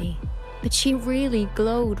lonely, but she really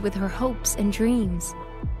glowed with her hopes and dreams.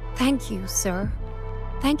 Thank you, sir.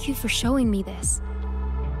 Thank you for showing me this.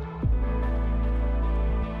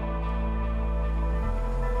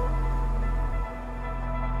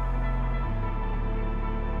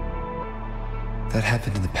 That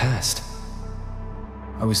happened in the past.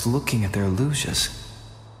 I was looking at their illusions.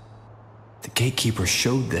 The gatekeeper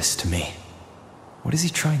showed this to me. What is he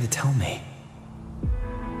trying to tell me?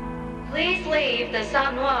 Please leave the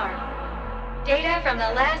Somme Noir. Data from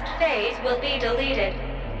the last phase will be deleted.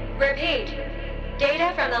 Repeat.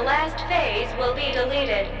 Data from the last phase will be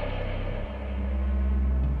deleted.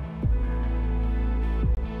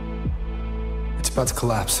 It's about to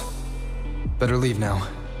collapse. Better leave now.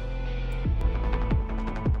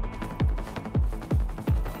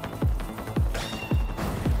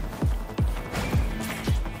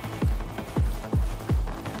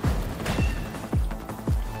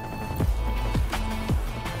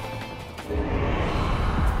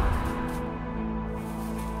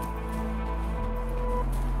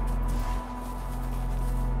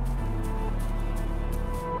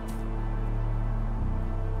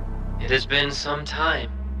 It has been some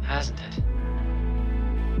time, hasn't it?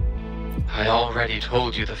 I already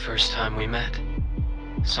told you the first time we met.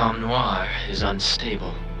 Somme Noir is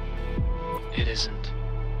unstable. It isn't.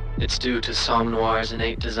 It's due to Somme Noir's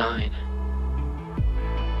innate design.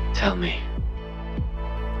 Tell me,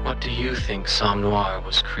 what do you think Somme Noir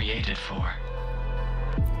was created for?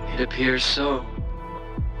 It appears so,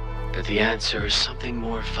 but the answer is something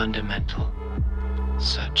more fundamental.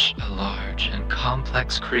 Such a large and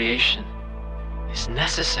complex creation is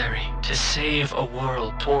necessary to save a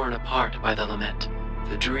world torn apart by the lament.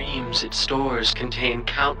 The dreams it stores contain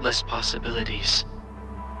countless possibilities.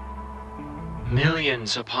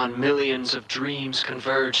 Millions upon millions of dreams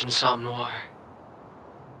converge in Somme Noir.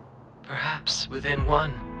 Perhaps within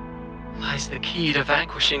one lies the key to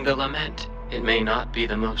vanquishing the lament It may not be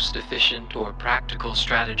the most efficient or practical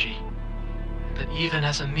strategy, but even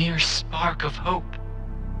as a mere spark of hope,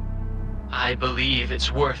 I believe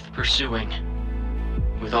it's worth pursuing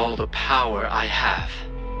with all the power I have.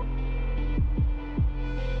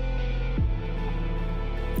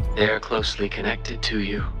 They're closely connected to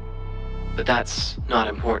you, but that's not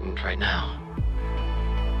important right now.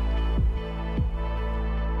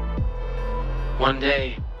 One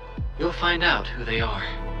day, you'll find out who they are.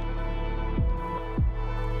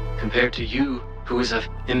 Compared to you, who is of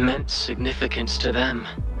immense significance to them,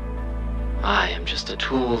 I am just a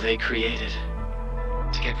tool they created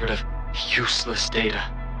to get rid of useless data.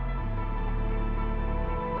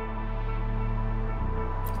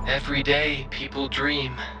 Every day, people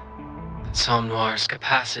dream that Somme Noire's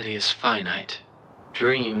capacity is finite.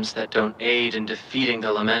 Dreams that don't aid in defeating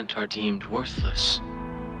the Lament are deemed worthless.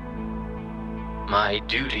 My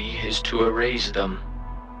duty is to erase them,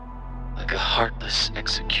 like a heartless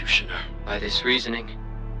executioner. By this reasoning,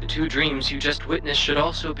 the two dreams you just witnessed should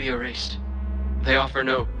also be erased. They offer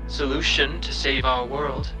no solution to save our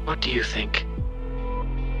world. What do you think?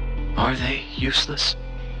 Are they useless?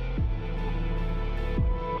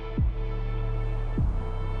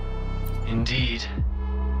 Indeed,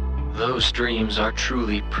 those dreams are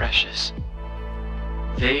truly precious.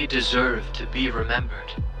 They deserve to be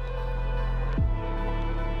remembered.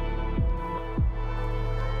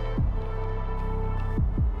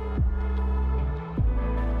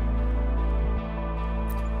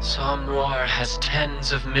 Somme Noire has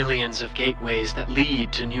tens of millions of gateways that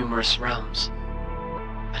lead to numerous realms.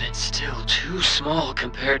 But it's still too small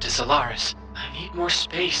compared to Solaris. I need more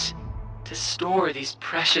space to store these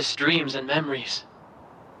precious dreams and memories.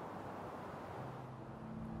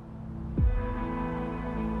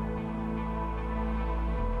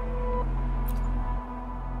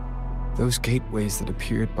 Those gateways that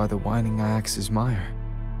appeared by the winding Iax's mire.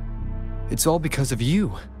 It's all because of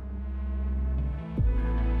you.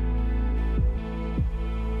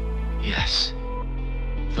 Yes.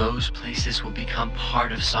 Those places will become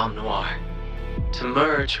part of Somme Noire, to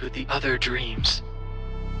merge with the other dreams.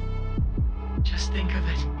 Just think of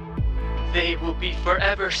it. They will be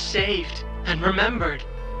forever saved and remembered.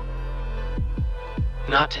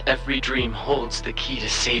 Not every dream holds the key to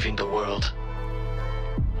saving the world.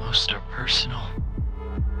 Most are personal,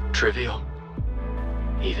 trivial,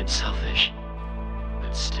 even selfish.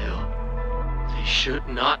 But still, they should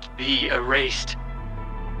not be erased.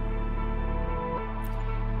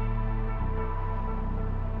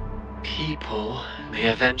 People may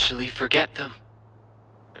eventually forget them,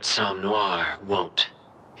 but Somme Noire won't.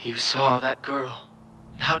 You saw that girl,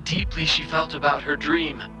 and how deeply she felt about her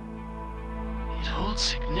dream. It holds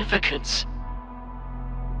significance.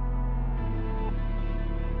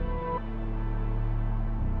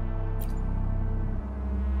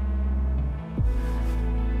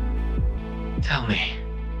 Tell me,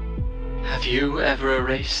 have you ever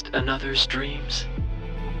erased another's dreams?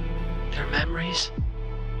 Their memories?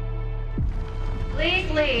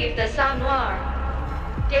 Please leave the Somme Noire.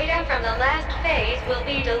 Data from the last phase will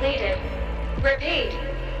be deleted. Repeat.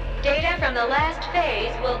 Data from the last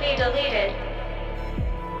phase will be deleted.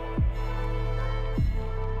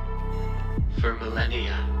 For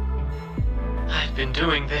millennia, I've been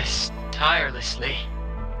doing this tirelessly.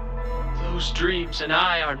 Those dreams and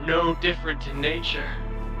I are no different in nature.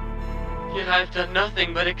 Yet I've done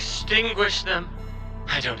nothing but extinguish them.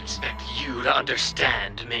 I don't expect you to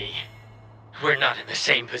understand me. We're not in the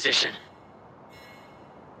same position.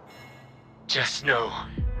 Just know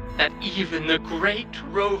that even the great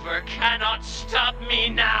rover cannot stop me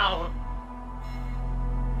now.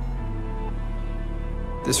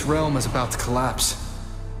 This realm is about to collapse.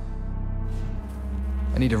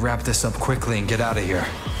 I need to wrap this up quickly and get out of here.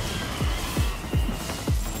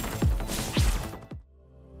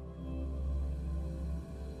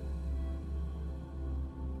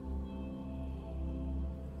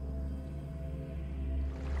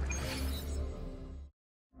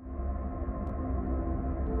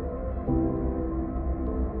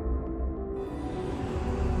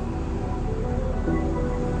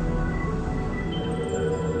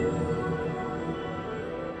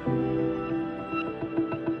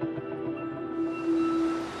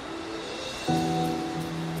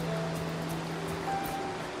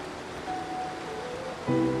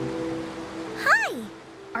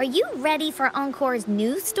 Are you ready for Encore's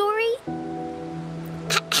news story?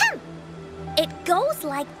 It goes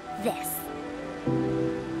like this.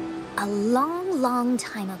 A long, long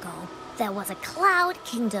time ago, there was a cloud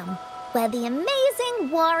kingdom where the amazing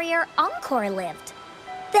warrior Encore lived.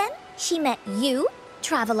 Then she met you,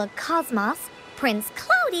 Traveler Cosmos, Prince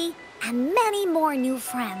Cloudy, and many more new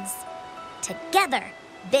friends. Together,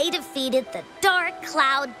 they defeated the Dark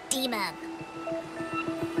Cloud Demon.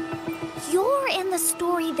 You're in the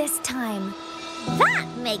story this time. That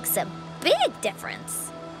makes a big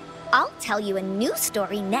difference. I'll tell you a new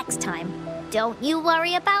story next time. Don't you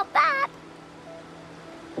worry about that.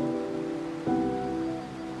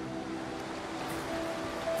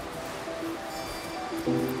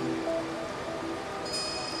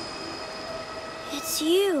 It's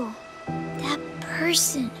you. That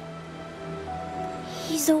person.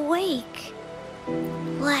 He's awake.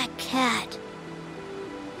 Black Cat.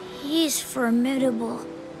 He's formidable.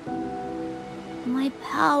 My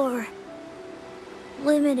power.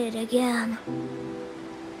 Limited again.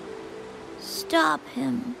 Stop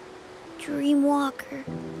him, Dreamwalker.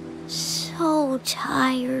 So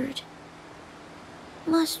tired.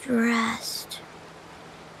 Must rest.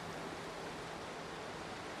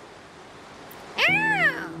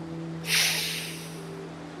 Ow!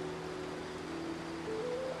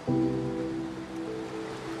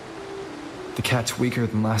 The cat's weaker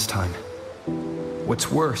than last time. What's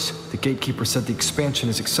worse, the gatekeeper said the expansion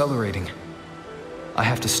is accelerating. I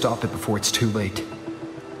have to stop it before it's too late.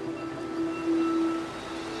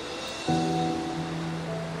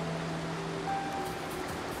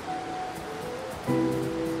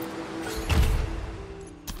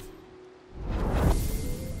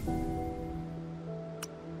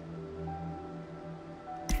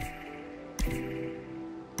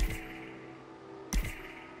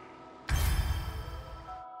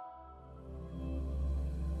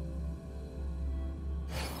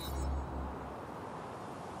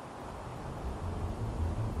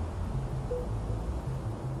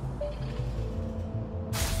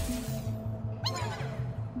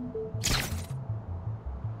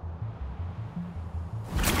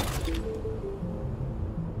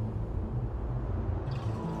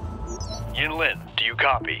 Yin-Lin, do you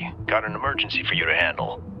copy? Got an emergency for you to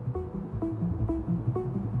handle.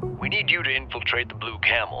 We need you to infiltrate the Blue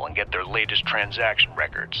Camel and get their latest transaction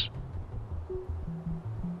records.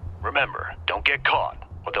 Remember, don't get caught,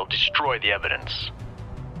 or they'll destroy the evidence.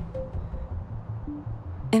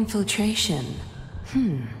 Infiltration.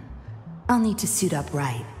 I'll need to suit up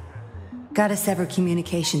right. Gotta sever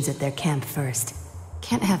communications at their camp first.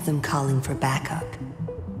 Can't have them calling for backup.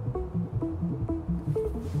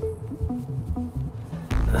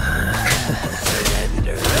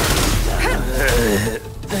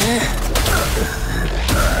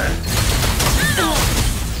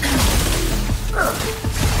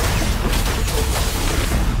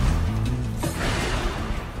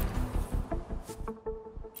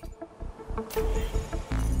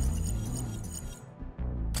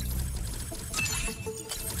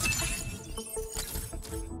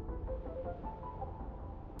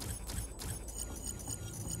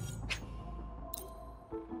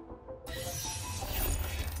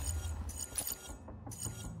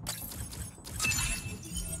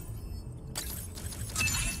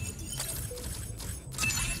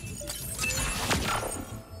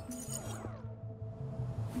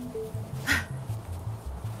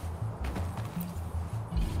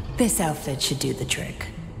 This outfit should do the trick.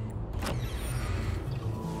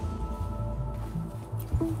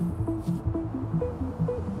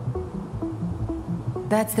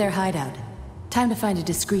 That's their hideout. Time to find a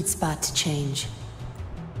discreet spot to change.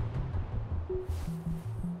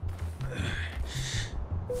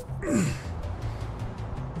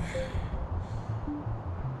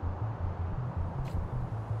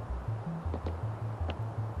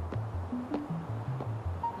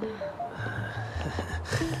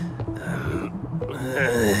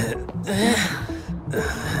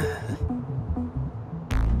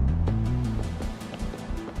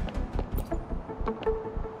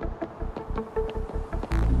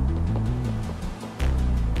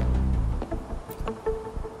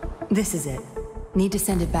 This is it. Need to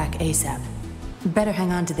send it back ASAP. Better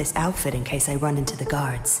hang on to this outfit in case I run into the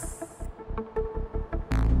guards.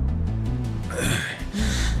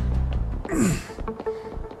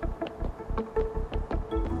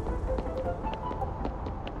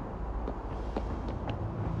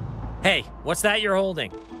 Hey, what's that you're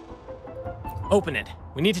holding? Open it.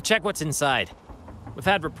 We need to check what's inside. We've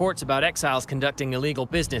had reports about exiles conducting illegal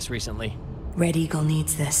business recently. Red Eagle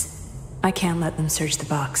needs this. I can't let them search the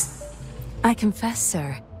box. I confess,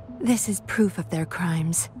 sir. This is proof of their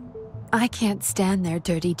crimes. I can't stand their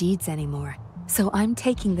dirty deeds anymore, so I'm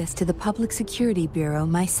taking this to the Public Security Bureau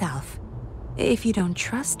myself. If you don't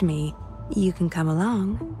trust me, you can come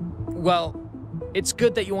along. Well, it's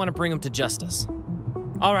good that you want to bring them to justice.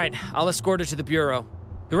 All right, I'll escort her to the Bureau.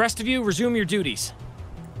 The rest of you, resume your duties.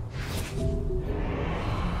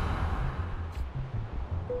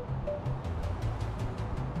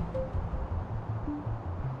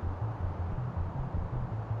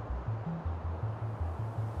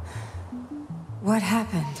 What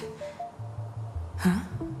happened? Huh?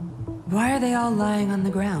 Why are they all lying on the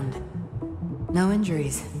ground? No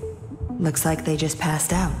injuries. Looks like they just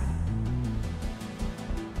passed out.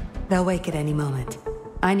 They'll wake at any moment.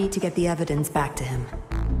 I need to get the evidence back to him.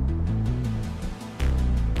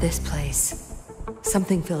 This place.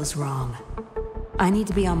 Something feels wrong. I need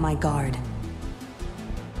to be on my guard.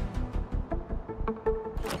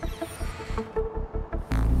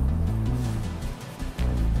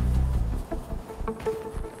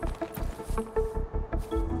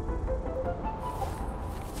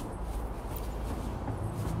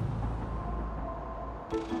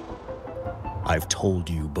 I've told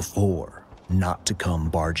you before not to come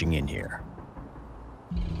barging in here.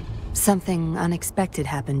 Something unexpected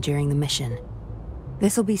happened during the mission.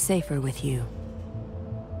 This'll be safer with you.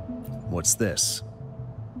 What's this?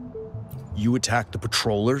 You attacked the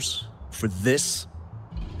patrollers? For this?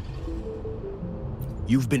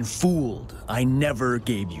 You've been fooled. I never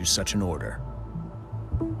gave you such an order.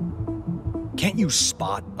 Can't you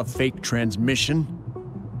spot a fake transmission?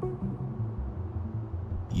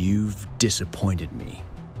 You've disappointed me,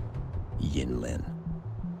 Yinlin.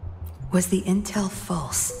 Was the intel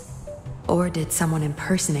false? Or did someone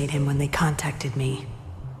impersonate him when they contacted me?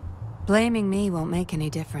 Blaming me won't make any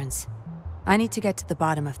difference. I need to get to the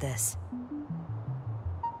bottom of this.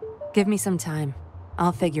 Give me some time.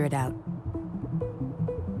 I'll figure it out.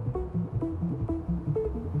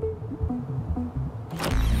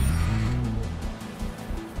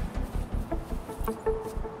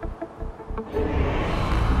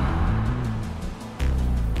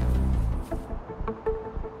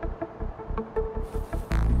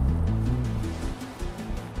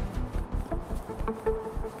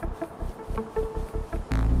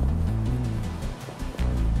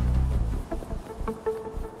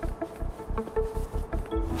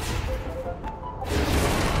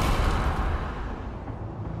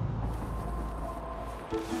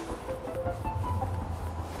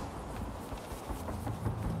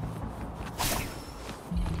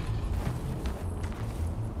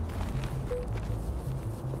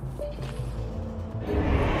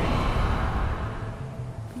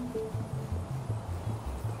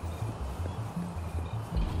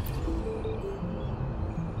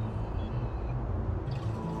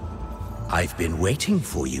 I've been waiting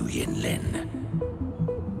for you, Yinlin.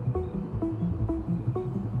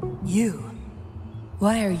 You?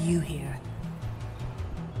 Why are you here?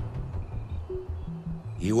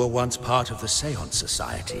 You were once part of the Seance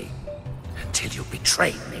Society, until you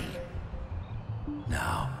betrayed me.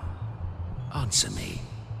 Now, answer me.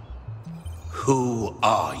 Who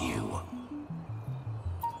are you?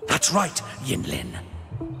 That's right, Yinlin.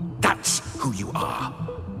 That's who you are.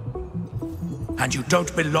 And you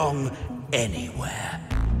don't belong anywhere.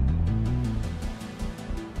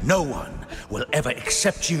 No one will ever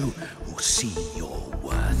accept you or see your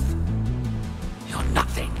worth. You're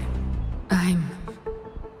nothing. I'm...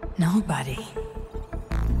 nobody.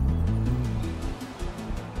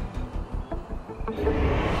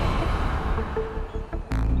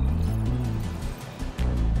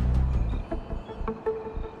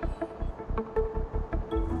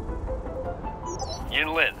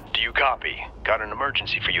 Yinlin, do you copy? Got an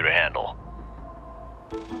emergency for you to handle.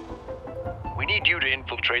 We need you to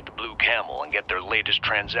infiltrate the Blue Camel and get their latest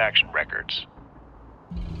transaction records.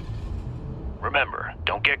 Remember,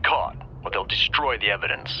 don't get caught, or they'll destroy the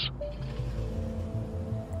evidence.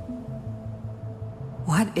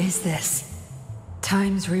 What is this?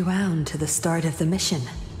 Time's rewound to the start of the mission.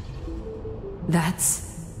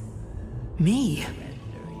 That's... me.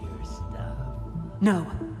 No.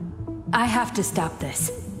 I have to stop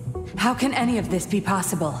this. How can any of this be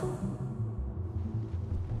possible?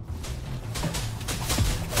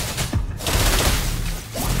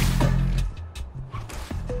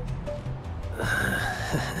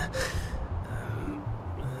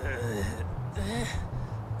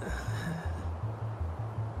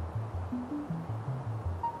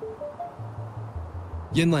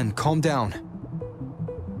 Yinlin, calm down.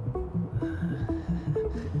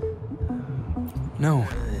 No,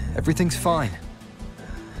 everything's fine.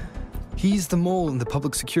 He's the mole in the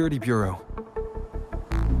Public Security Bureau.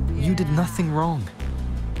 You did nothing wrong.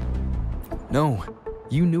 No,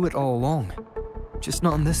 you knew it all along. Just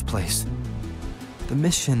not in this place. The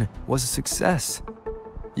mission was a success.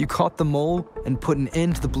 You caught the mole and put an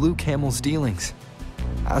end to the Blue Camel's dealings.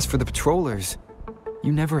 As for the patrollers,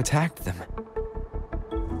 you never attacked them.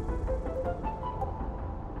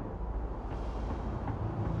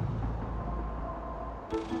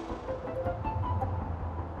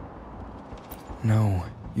 No,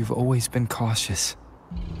 you've always been cautious.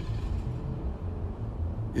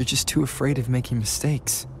 You're just too afraid of making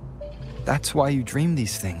mistakes. That's why you dream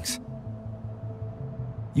these things.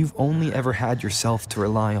 You've only ever had yourself to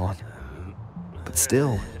rely on. But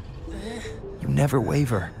still, you never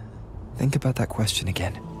waver. Think about that question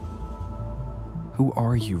again. Who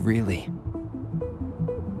are you really?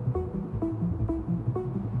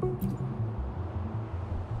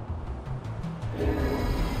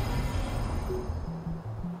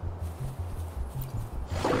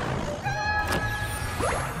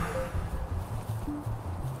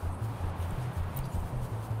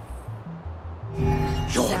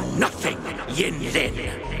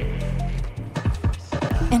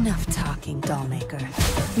 Enough talking, Dollmaker.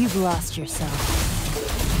 You've lost yourself.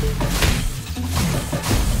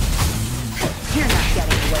 You're not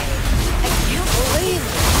getting away. I can't believe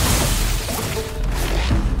it.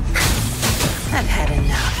 I've had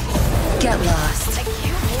enough. Get lost. I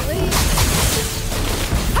can't believe it.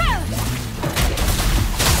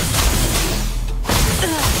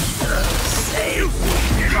 Save me,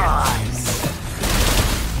 cause.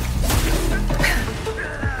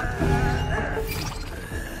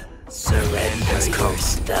 Surrender your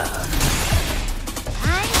stuff.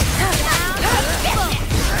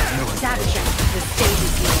 Satisfaction, the stage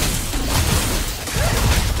is yours.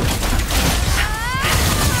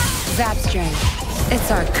 Zap string. It's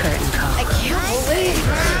our curtain call. I can't believe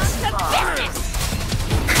it.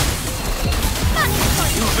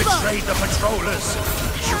 You betrayed the patrollers.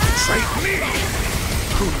 You betrayed me.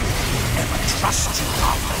 Who will ever trust you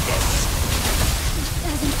after this?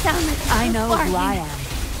 Doesn't sound like I know who I am.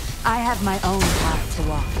 I have my own path to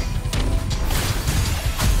walk.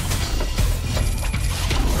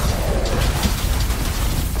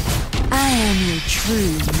 I am your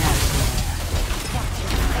true nightmare.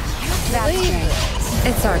 That's right.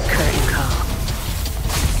 It's our curtain call.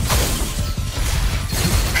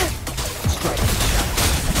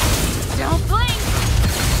 Don't blink!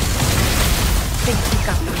 Think you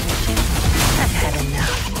got the mission? I've had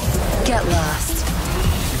enough. Get lost.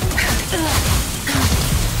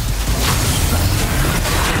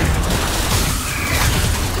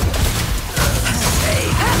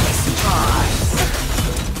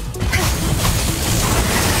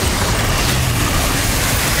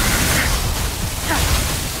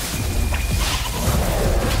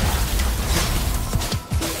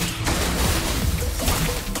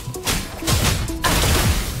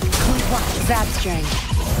 Zap string.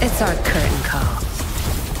 It's our curtain call.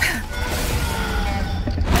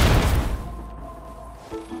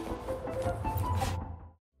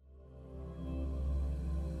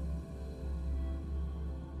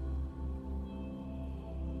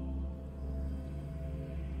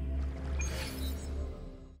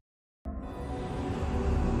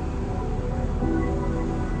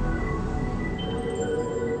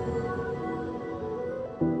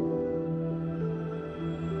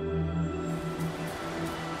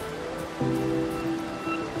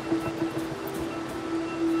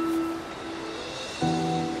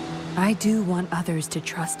 I do want others to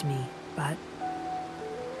trust me, but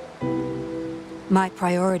my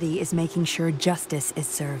priority is making sure justice is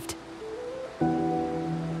served.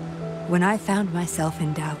 When I found myself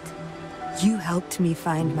in doubt, you helped me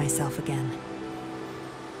find myself again.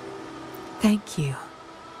 Thank you.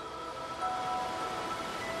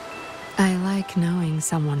 I like knowing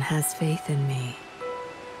someone has faith in me.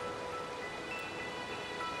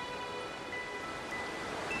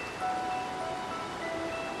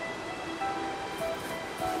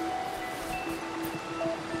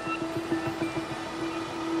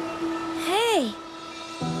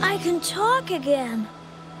 I can talk again.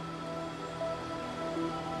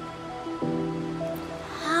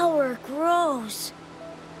 Power grows.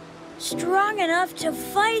 Strong enough to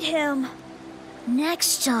fight him.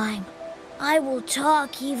 Next time, I will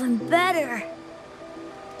talk even better.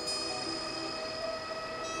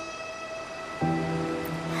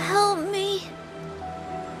 Help me.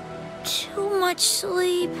 Too much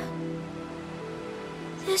sleep.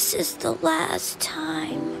 This is the last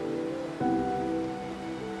time.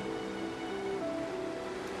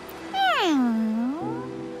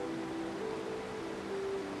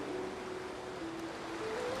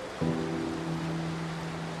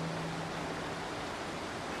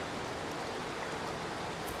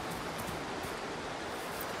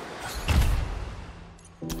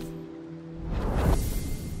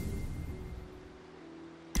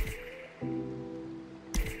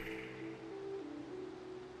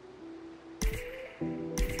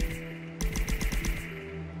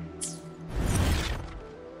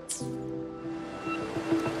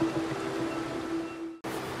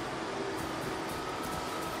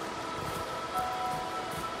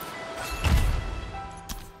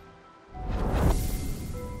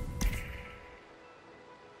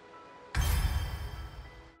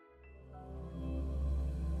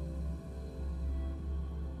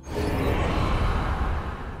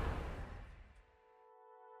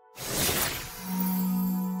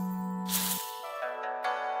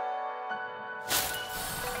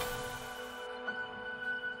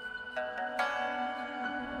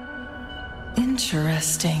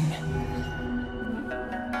 Interesting.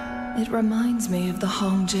 It reminds me of the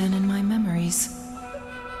Hongjian in my memories.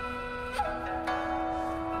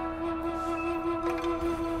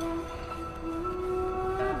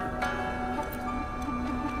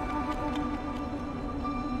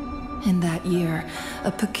 In that year,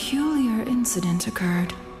 a peculiar incident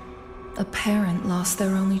occurred. A parent lost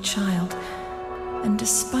their only child, and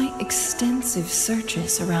despite extensive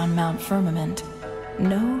searches around Mount Firmament,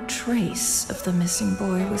 no trace of the missing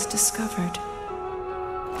boy was discovered.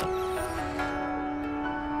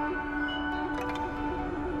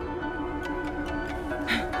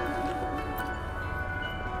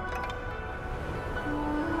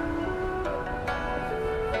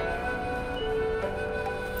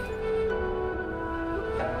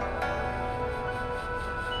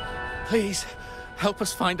 Please, help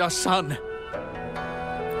us find our son.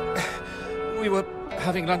 We were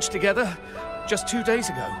having lunch together just 2 days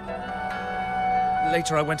ago.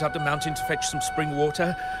 Later, I went up the mountain to fetch some spring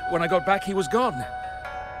water. When I got back, he was gone.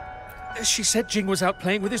 She said Jing was out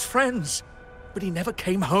playing with his friends, but he never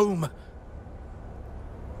came home.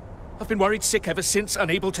 I've been worried sick ever since,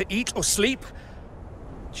 unable to eat or sleep.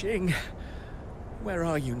 Jing, where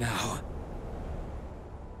are you now?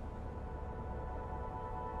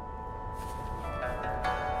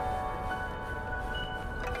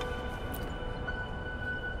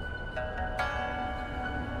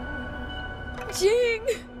 Jing!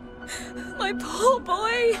 My poor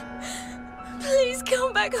boy! Please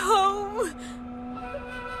come back home!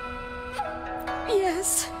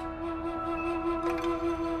 Yes.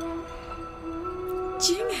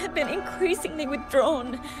 Jing had been increasingly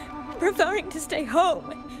withdrawn, preferring to stay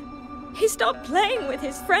home. He stopped playing with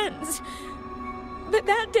his friends. But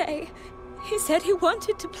that day, he said he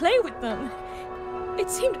wanted to play with them. It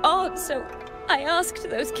seemed odd, so I asked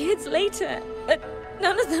those kids later, but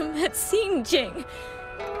none of them had seen Jing.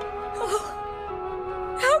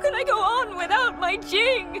 Oh, how can I go on without my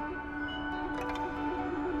Jing?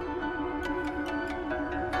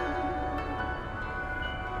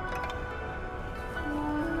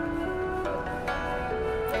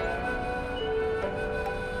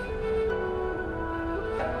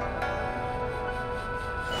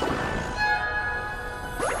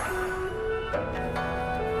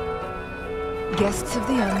 Guests of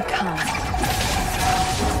the unkind.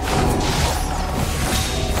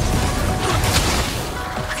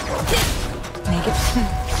 Make it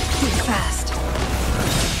too fast.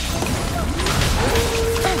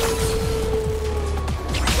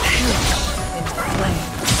 Into flame.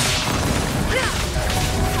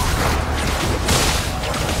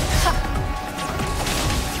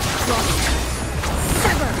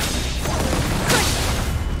 Sever.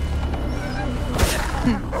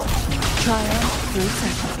 Triumph through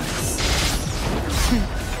sacrifice.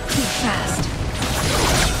 Too fast.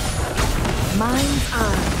 Mind's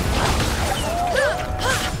eye.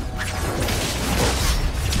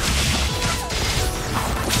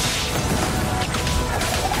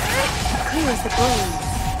 Clears the blaze.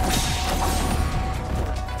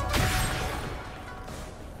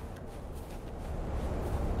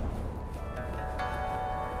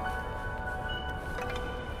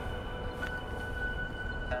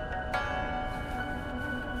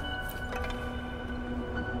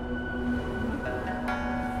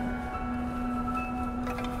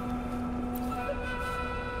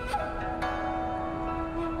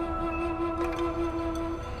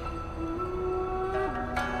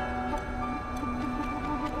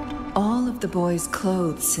 All of the boy's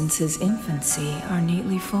clothes since his infancy are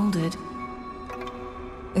neatly folded.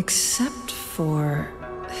 Except for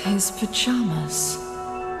his pajamas.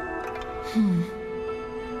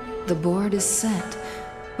 The board is set,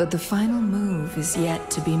 but the final move is yet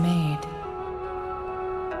to be made.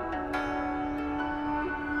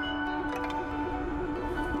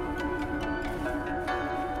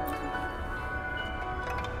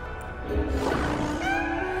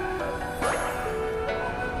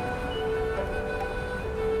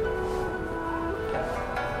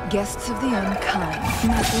 Guests of the unkind,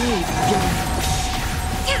 my blade yearns.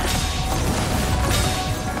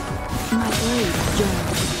 My blade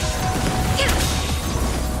yearns.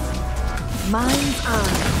 Mind's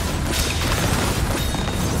eye.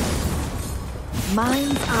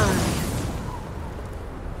 Mind's eye.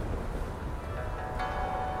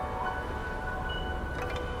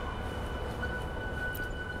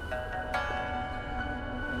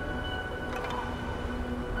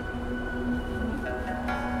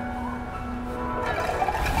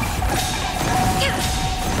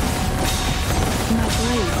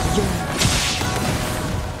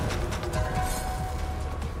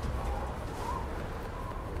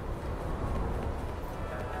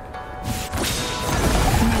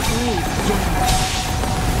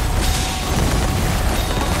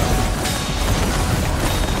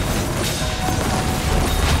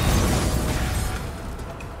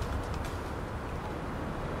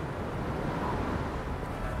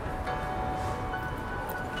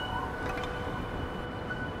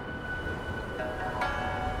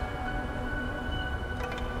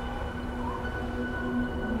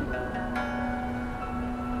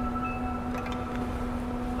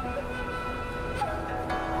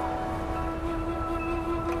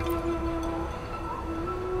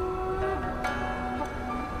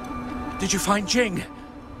 Did you find Jing?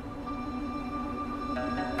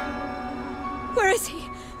 Where is he?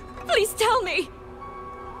 Please tell me!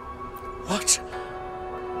 What?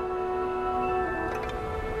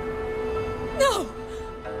 No!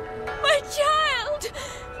 My child!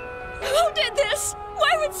 Who did this?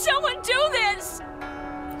 Why would someone do this?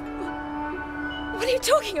 What are you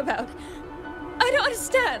talking about? I don't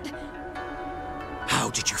understand.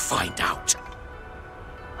 How did you find out?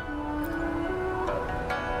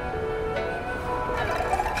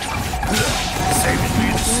 Saving me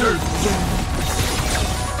the search.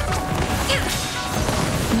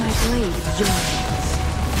 My blade yearns.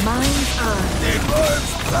 Mind's eye.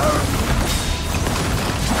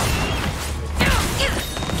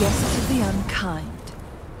 Guests of the unkind.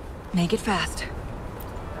 Make it fast.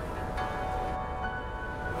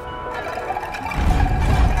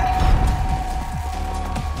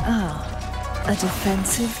 A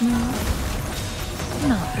defensive move?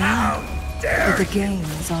 Not bad. But the game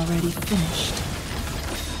is already finished.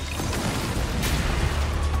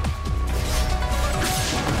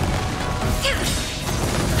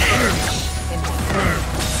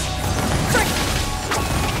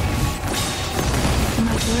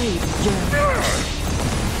 My blade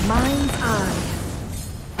yearns. Mind's eye.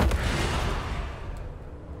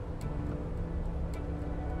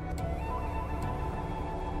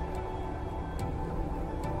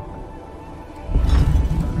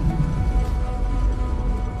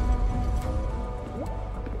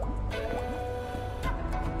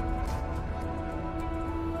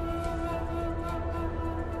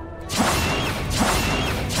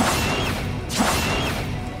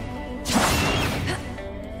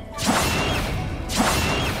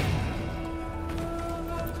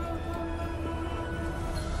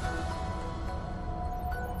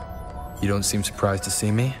 You don't seem surprised to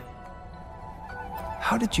see me?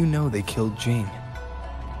 How did you know they killed Jing?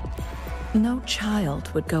 No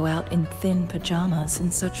child would go out in thin pajamas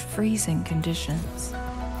in such freezing conditions.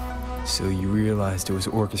 So you realized it was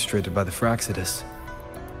orchestrated by the Fraxidus.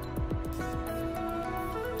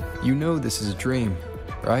 You know this is a dream,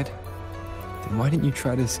 right? Then why didn't you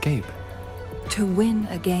try to escape? To win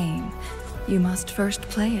a game, you must first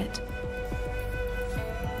play it.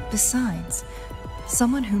 Besides,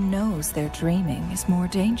 someone who knows they're dreaming is more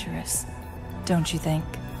dangerous, don't you think?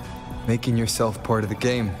 Making yourself part of the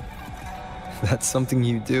game. That's something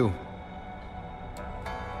you do.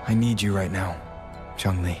 I need you right now,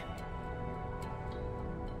 Changli.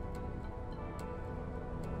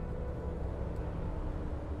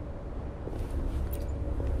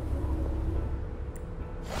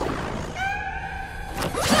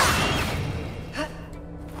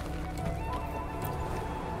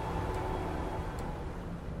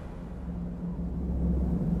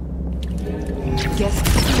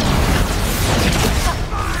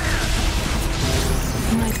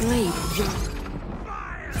 My blade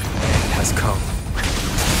has come.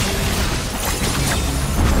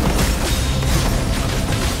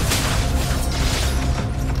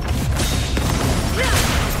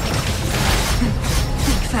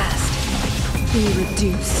 Think fast. Be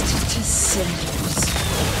reduced to cinders.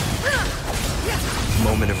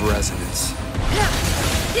 Moment of resonance.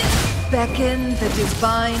 Beckon the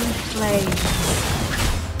divine flames.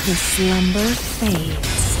 The slumber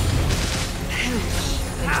fades. Perish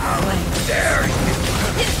in flames. Dare you!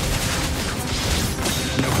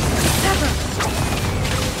 Sever!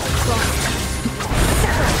 Cross.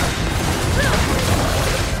 Sever!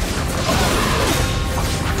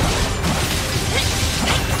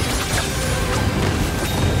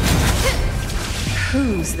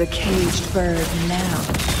 Who's the caged bird now?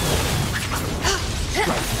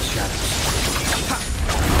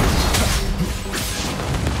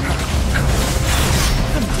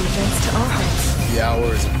 From defense to offense. The hour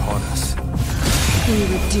is upon us. Be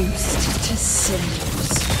reduced to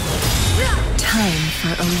cinders. Time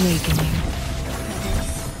for awakening.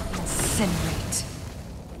 Incinerate.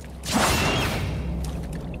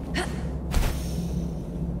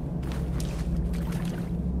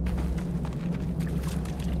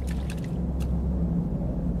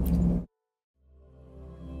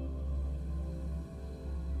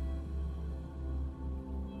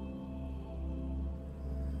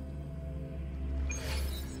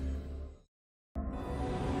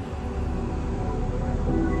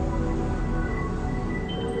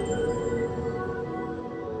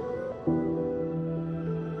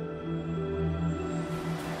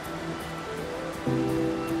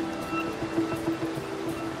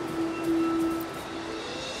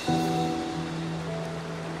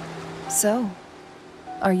 So,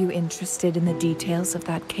 are you interested in the details of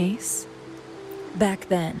that case? Back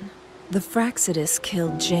then, The Fraxidus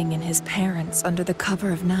killed Jing and his parents under the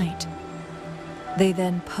cover of night. They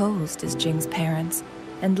then posed as Jing's parents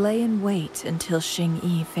and lay in wait until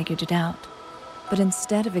Xing-Yi figured it out. But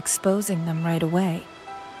instead of exposing them right away,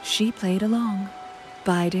 she played along,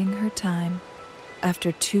 biding her time.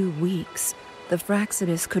 After 2 weeks, the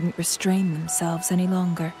Fraxidus couldn't restrain themselves any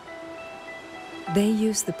longer. They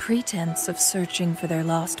used the pretense of searching for their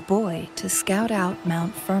lost boy to scout out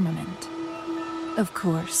Mount Firmament. Of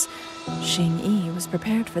course, Xing-Yi was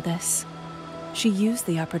prepared for this. She used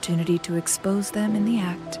the opportunity to expose them in the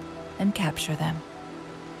act and capture them.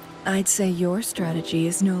 I'd say your strategy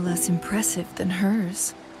is no less impressive than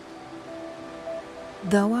hers.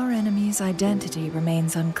 Though our enemy's identity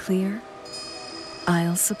remains unclear,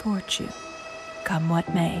 I'll support you, come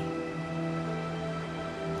what may.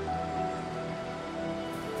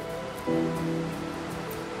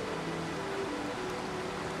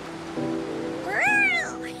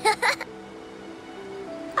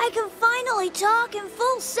 I can finally talk in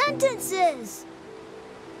full sentences!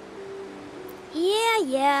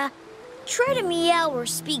 Yeah. Try to meow or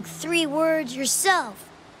speak 3 words yourself.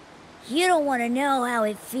 You don't want to know how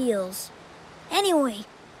it feels. Anyway,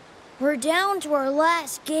 we're down to our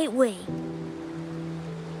last gateway.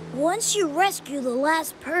 Once you rescue the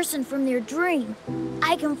last person from their dream,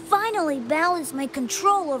 I can finally balance my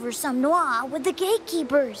control over Somme Noire with the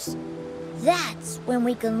gatekeepers. That's when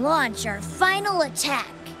we can launch our final attack.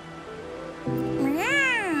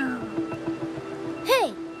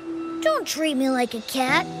 Hey, don't treat me like a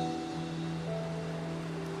cat.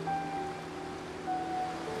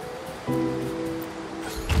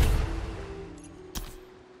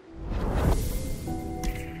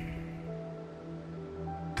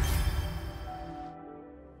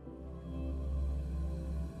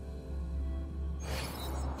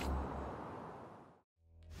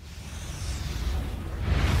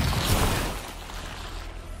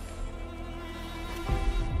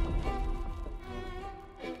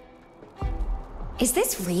 Is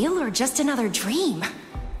this real or just another dream?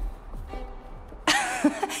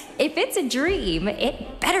 If it's a dream,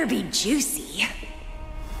 it better be juicy.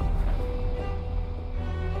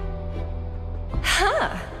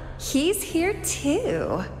 Huh, he's here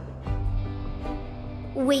too.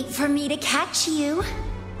 Wait for me to catch you.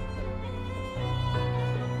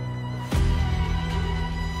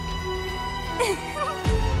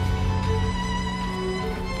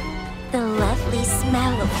 The lovely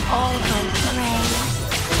smell of all my prey.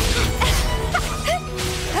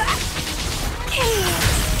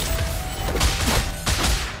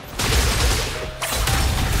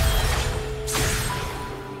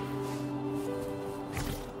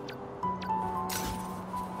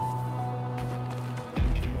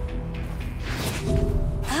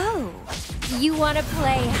 Oh, you want to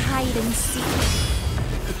play hide and seek?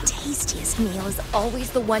 The tastiest meal is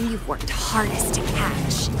always the one you've worked hardest to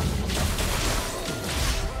catch.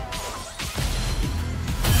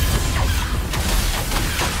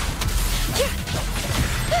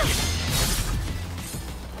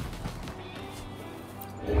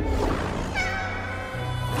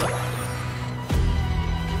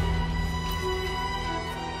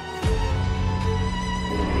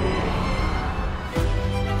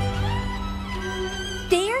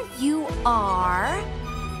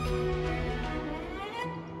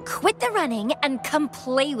 Quit the running and come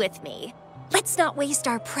play with me. Let's not waste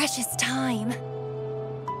our precious time.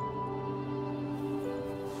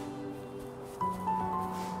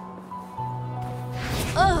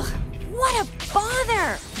 Ugh, what a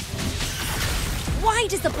bother! Why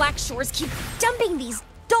does the Black Shores keep dumping these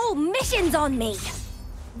dull missions on me?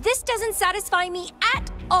 This doesn't satisfy me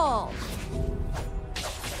at all.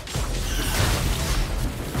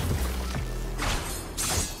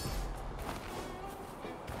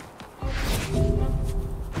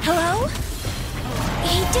 Hello?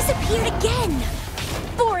 He disappeared again!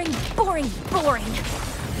 Boring, boring, boring.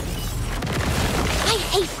 I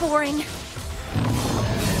hate boring.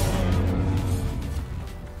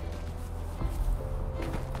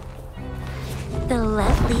 The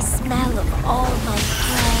lovely smell of all my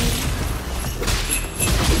prey.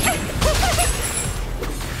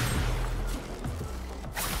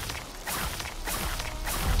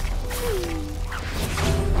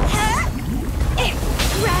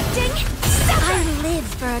 I live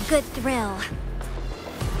for a good thrill.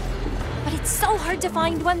 But it's so hard to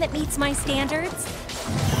find one that meets my standards.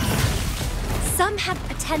 Some have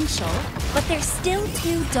potential, but they're still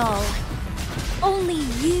too dull. Only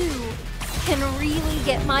you can really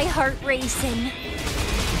get my heart racing.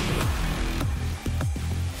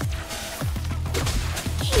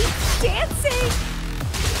 Keep dancing!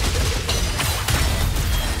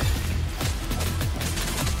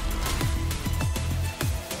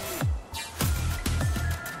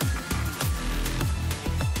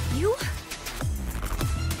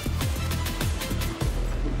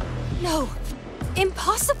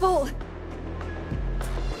 beautiful!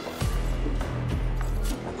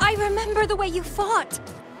 I remember the way you fought!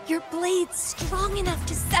 Your blades strong enough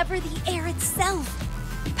to sever the air itself.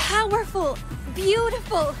 Powerful,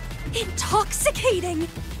 beautiful, intoxicating.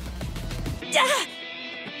 Ah!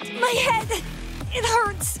 My head! It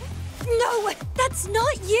hurts! No, that's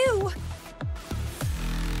not you!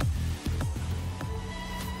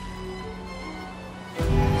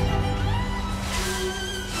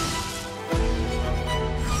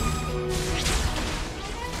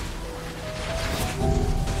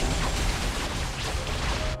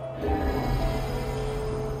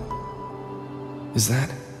 Is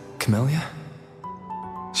that Camellia?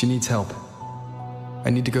 She needs help.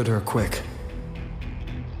 I need to go to her quick.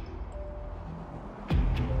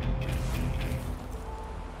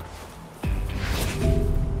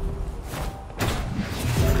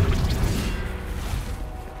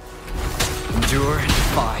 Endure and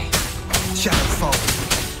defy. Shadow fall.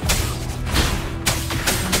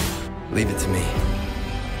 Leave it to me.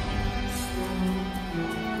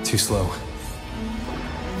 Too slow.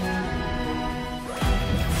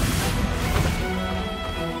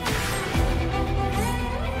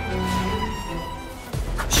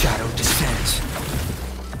 Shadow descends.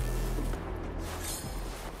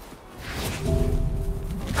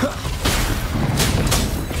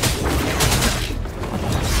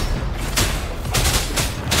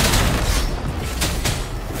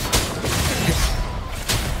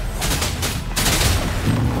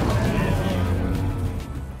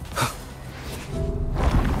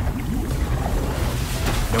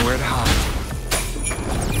 Nowhere to hide.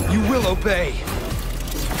 You will obey.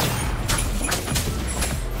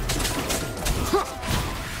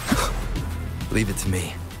 Leave it to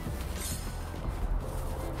me.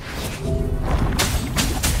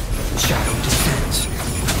 Shadow descends.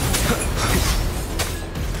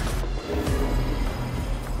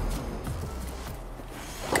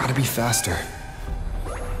 Gotta be faster.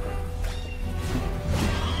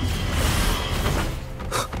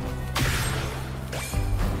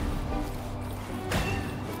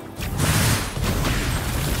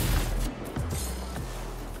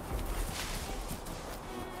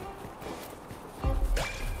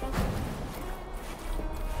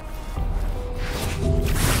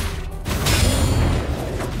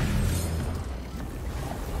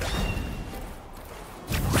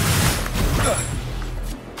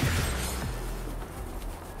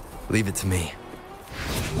 Leave it to me.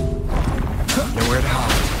 Nowhere to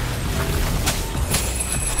hide.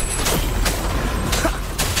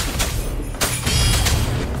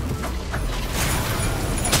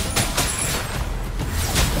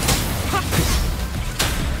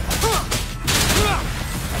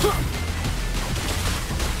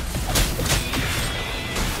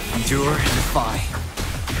 Endure and defy.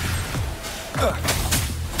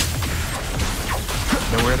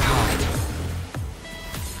 Nowhere to hide.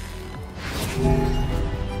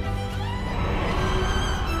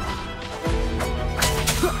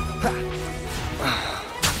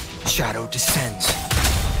 Shadow descends.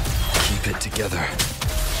 Keep it together.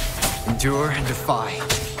 Endure and defy.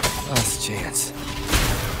 Last chance.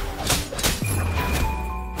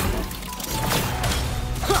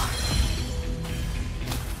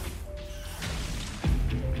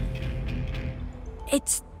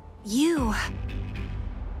 It's you.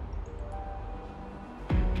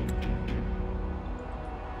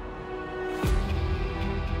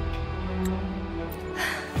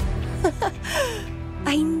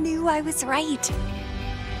 I knew I was right.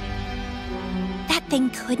 That thing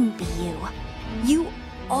couldn't be you. You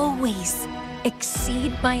always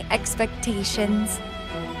exceed my expectations.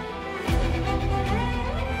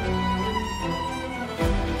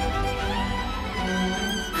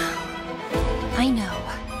 I know.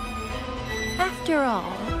 After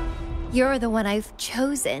all, you're the one I've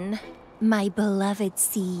chosen, my beloved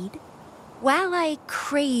seed. While I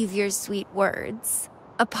crave your sweet words,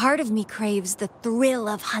 a part of me craves the thrill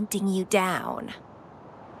of hunting you down.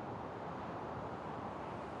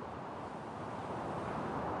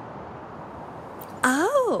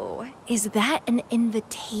 Oh, is that an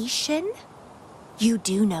invitation? You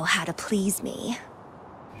do know how to please me.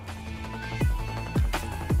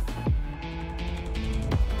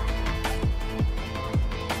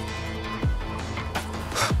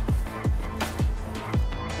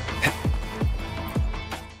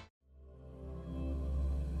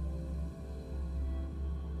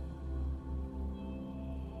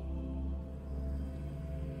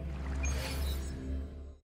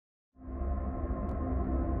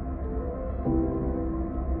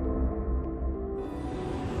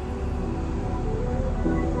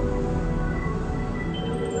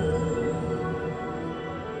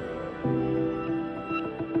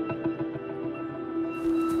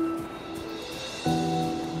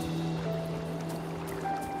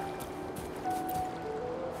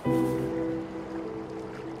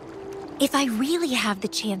 If I really have the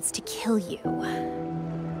chance to kill you,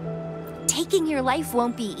 taking your life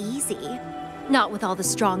won't be easy. Not with all the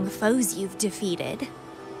strong foes you've defeated.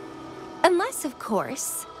 Unless, of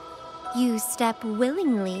course, you step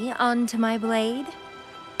willingly onto my blade.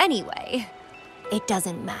 Anyway, it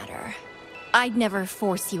doesn't matter. I'd never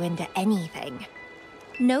force you into anything.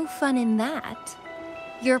 No fun in that.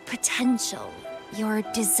 Your potential, your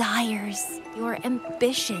desires, your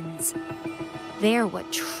ambitions, they're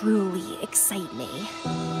what truly excite me.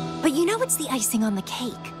 But you know what's the icing on the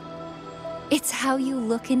cake? It's how you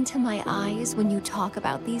look into my eyes when you talk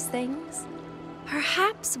about these things.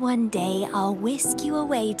 Perhaps one day I'll whisk you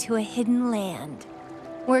away to a hidden land,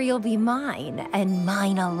 where you'll be mine and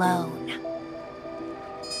mine alone.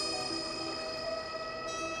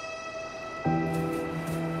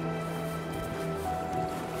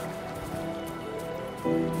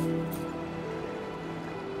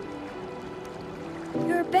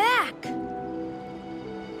 You're back!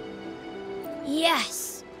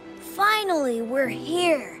 Yes! Finally, we're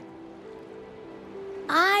here!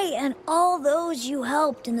 I and all those you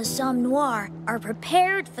helped in the Somme Noire are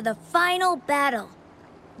prepared for the final battle.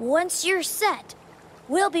 Once you're set,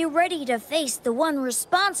 we'll be ready to face the one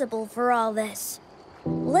responsible for all this.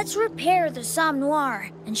 Let's repair the Somme Noire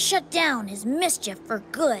and shut down his mischief for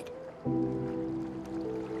good.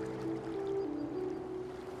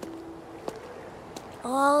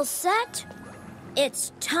 All set?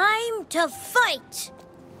 It's time to fight!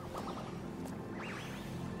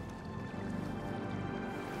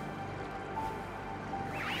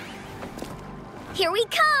 Here we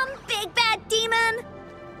come, big bad demon!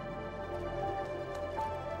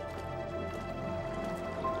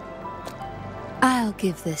 I'll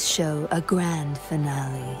give this show a grand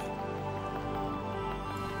finale.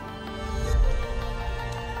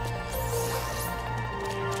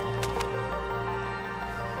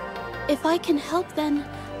 If I can help, then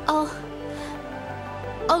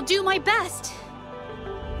I'll do my best.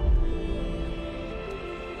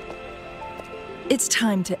 It's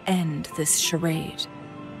time to end this charade.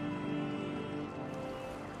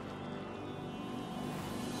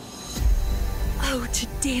 Oh, to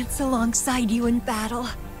dance alongside you in battle.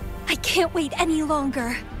 I can't wait any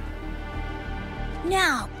longer.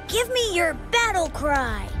 Now, give me your battle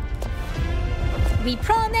cry. We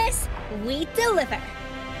promise, we deliver.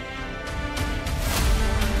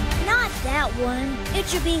 Not that one. It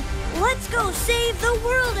should be, let's go save the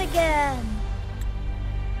world again.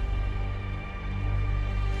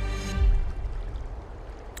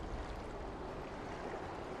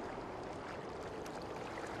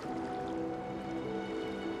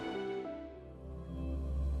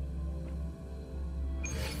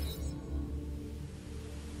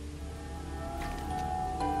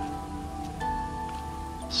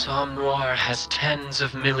 Somme Noire has tens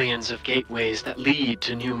of millions of gateways that lead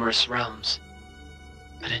to numerous realms.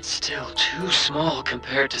 But it's still too small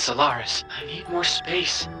compared to Solaris. I need more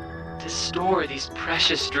space to store these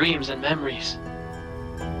precious dreams and memories.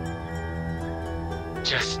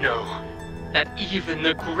 Just know that even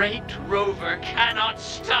the great rover cannot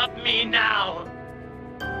stop me now!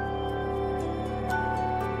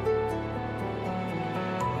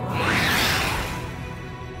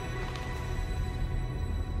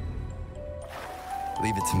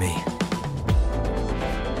 Leave it to me.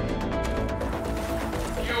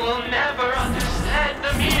 You will never understand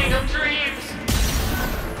the meaning of dreams!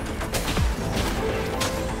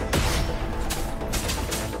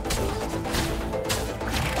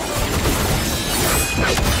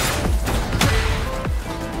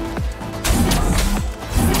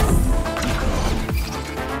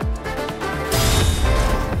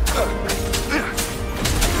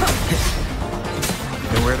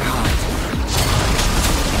 Nowhere to hide.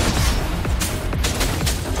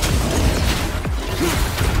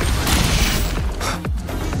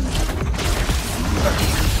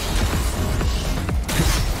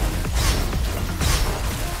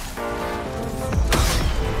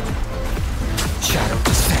 Shadow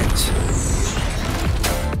descends.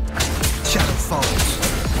 Shadow falls.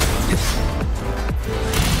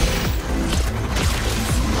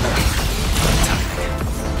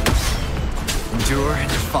 Endure and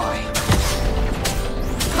defy.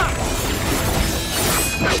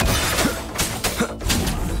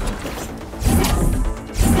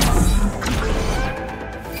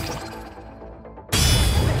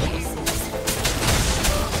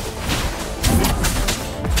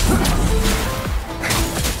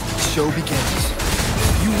 Show begins.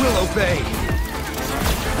 You will obey.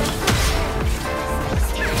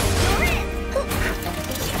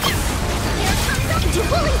 Into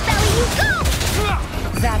Woolly's belly you go!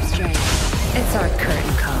 Zap's drain. It's our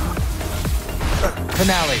curtain call.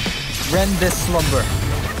 Finale. Rend this slumber.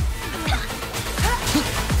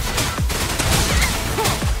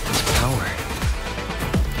 This power.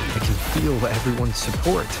 I can feel everyone's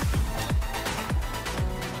support.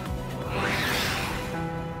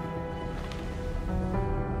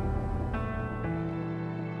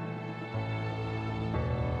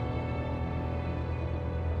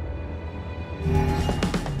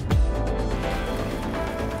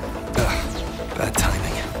 Bad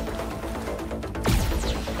timing.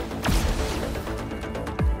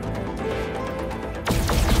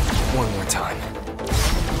 One more time.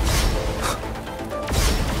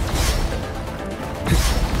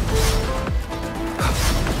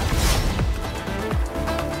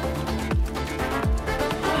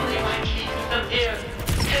 Only if I keep them here,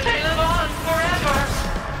 can they live on forever?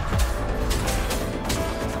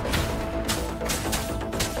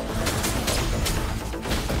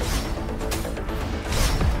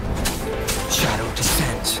 Shadow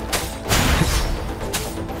descends.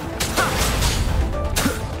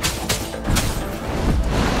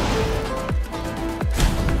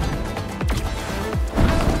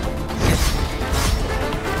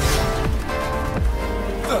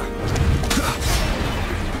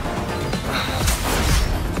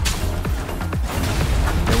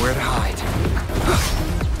 Nowhere to hide.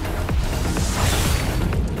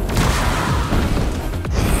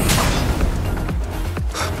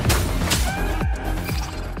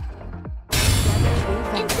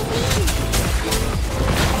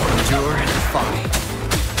 Endure and defy.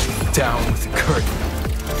 Down with the curtain.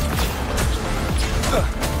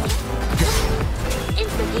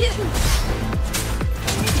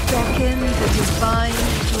 Beckon the divine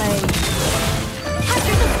flame.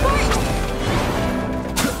 After the spark!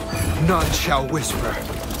 None shall whisper.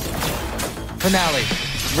 Finale.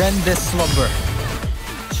 Rend this slumber.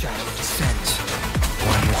 Shadow descends.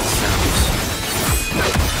 One with the sounds.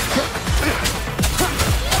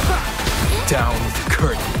 Down with the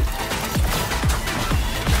curtain.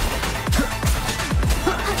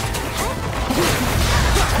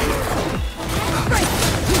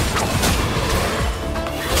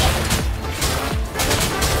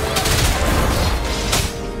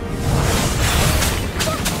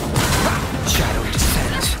 Shadow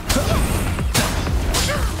descends.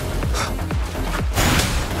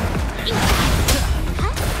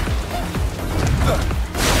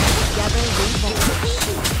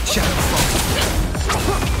 Shadow falls.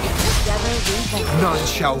 None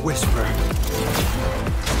shall whisper.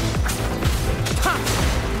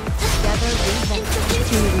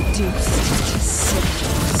 Be reduced to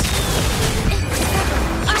symptoms.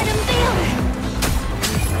 Item failed!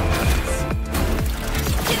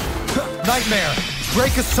 Nightmare!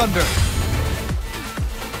 Break asunder!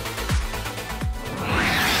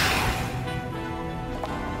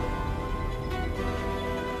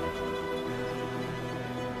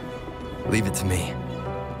 Leave it to me.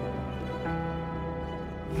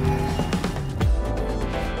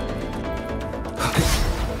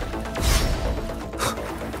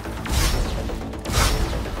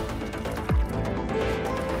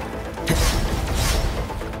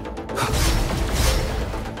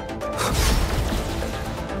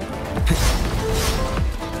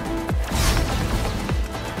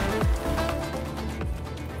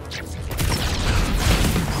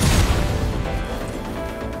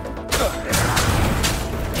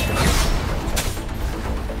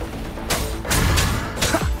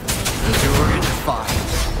 Endure and defy.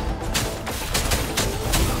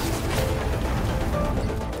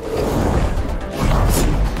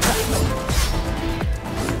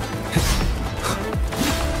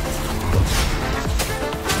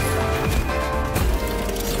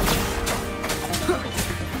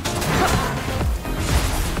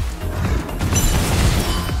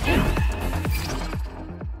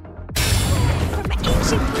 From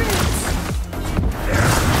ancient roots!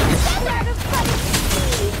 Feather of flooded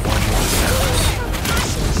seas! One with the sounds.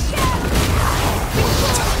 Ashen shell!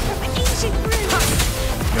 From ancient roots!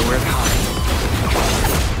 Nowhere to hide.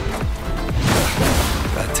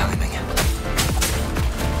 Bad timing.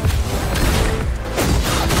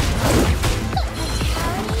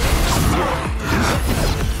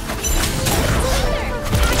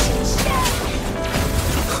 Ashen shell!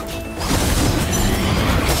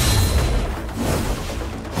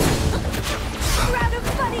 Crowd of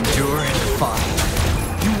flooding Endure and defy.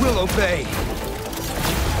 You will obey.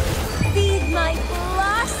 Feed my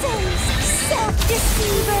blossoms,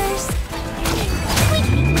 self-deceivers! Quick,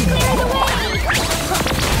 clear the way!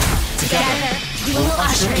 Together, we will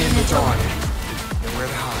usher in the dawn. Nowhere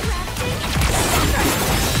to hide.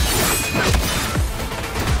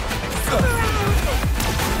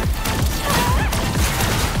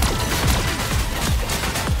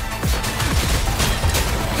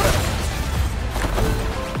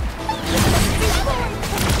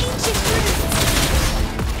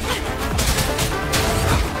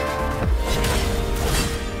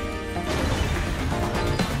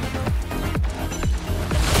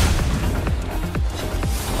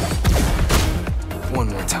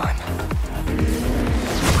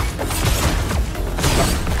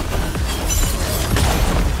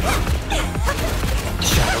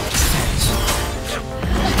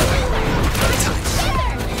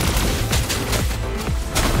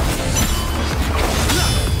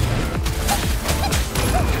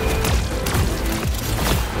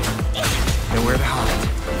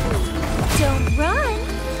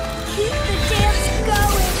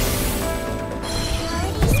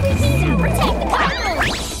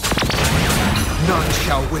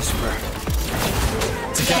 shall whisper.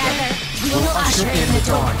 Together, we will usher in the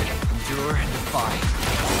dawn. Endure and defy.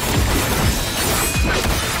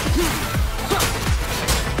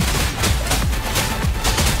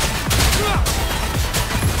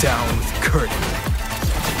 Down with curtain.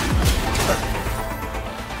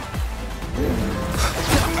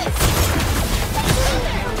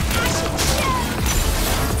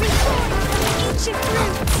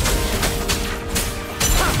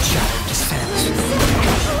 Shadow descends.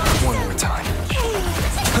 One more time.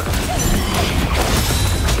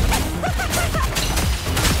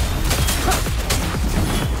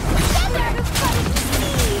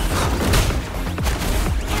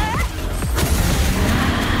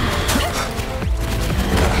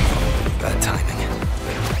 Bad timing.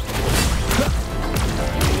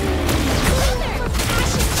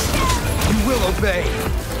 You will obey.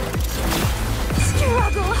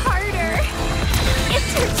 Struggle harder.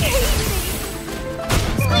 Entertain me.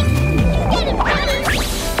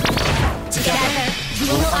 Together, we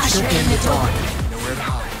will usher in the dawn. Nowhere to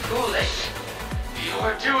hide. Foolish!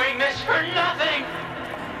 You're doing this for nothing!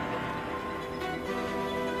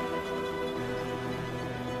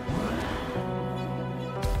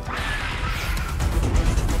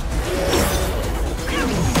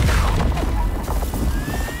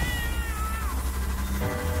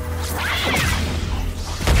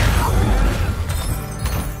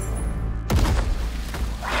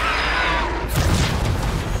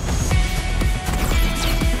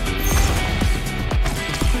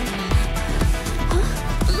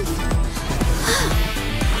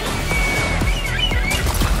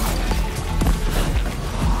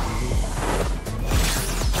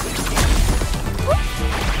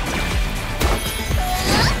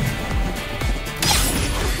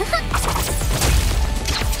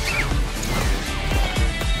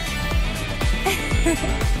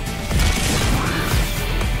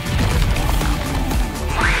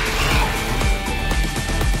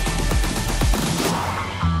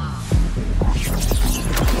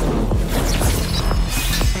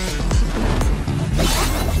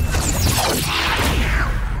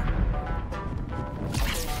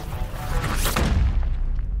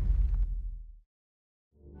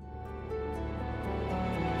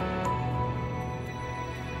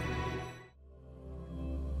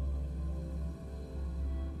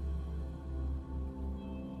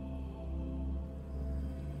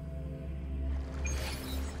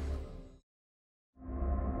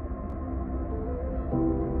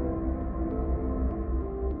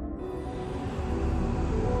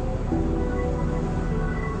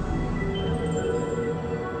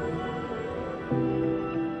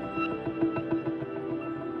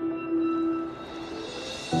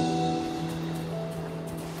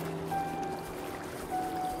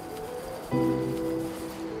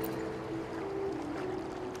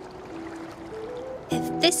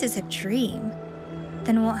 If this is a dream,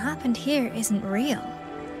 then what happened here isn't real.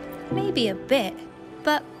 Maybe a bit,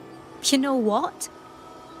 but you know what?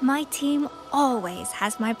 My team always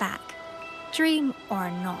has my back. Dream or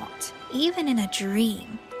not, even in a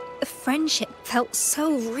dream, the friendship felt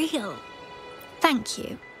so real. Thank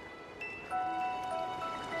you.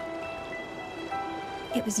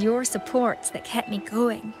 It was your support that kept me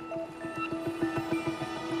going.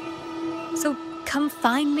 So come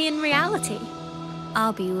find me in reality.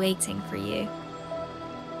 I'll be waiting for you.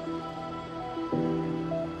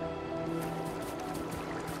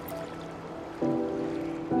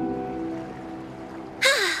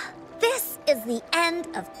 This is the end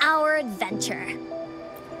of our adventure.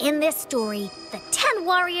 In this story, the 10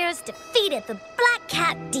 warriors defeated the Black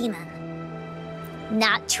Cat Demon.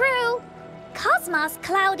 Not true. Cosmos,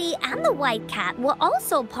 Cloudy, and the White Cat were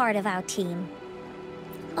also part of our team.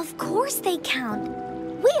 Of course they count.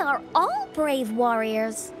 We are all brave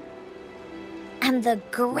warriors. And the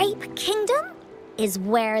Grape Kingdom is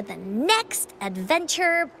where the next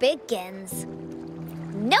adventure begins.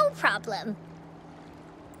 No problem.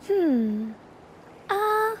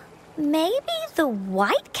 Maybe the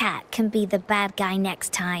White Cat can be the bad guy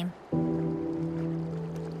next time.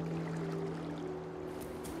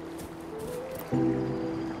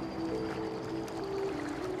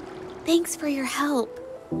 Thanks for your help.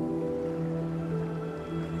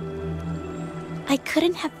 I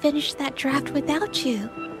couldn't have finished that draft without you.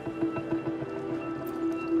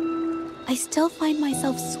 I still find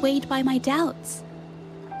myself swayed by my doubts.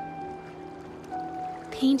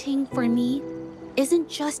 Painting, for me, isn't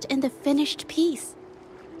just in the finished piece.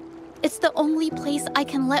 It's the only place I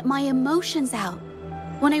can let my emotions out.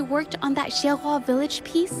 When I worked on that Xiehua village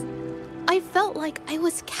piece, I felt like I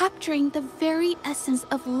was capturing the very essence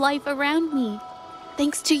of life around me.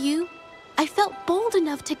 Thanks to you, I felt bold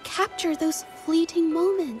enough to capture those fleeting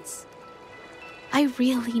moments. I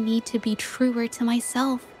really need to be truer to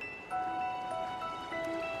myself.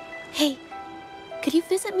 Hey, could you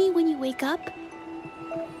visit me when you wake up?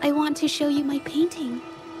 I want to show you my painting.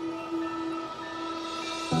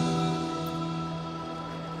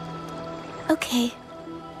 Okay.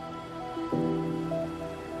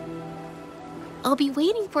 I'll be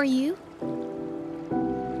waiting for you.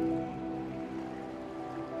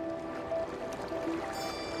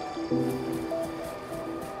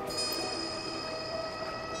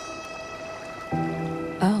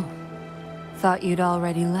 Oh, thought you'd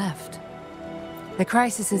already left. The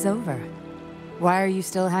crisis is over. Why are you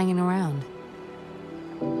still hanging around?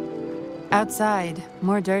 Outside,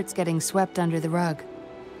 more dirt's getting swept under the rug.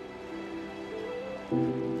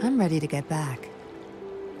 I'm ready to get back.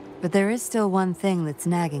 But there is still one thing that's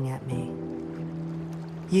nagging at me.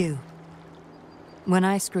 You. When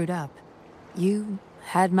I screwed up, you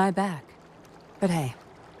had my back. But hey,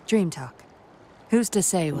 dream talk. Who's to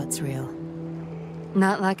say what's real?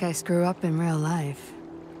 Not like I screw up in real life.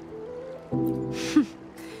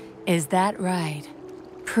 Is that right?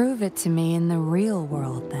 Prove it to me in the real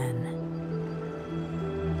world, then.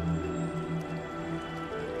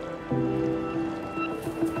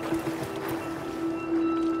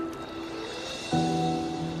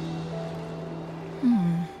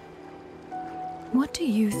 What do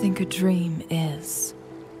you think a dream is?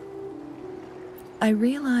 I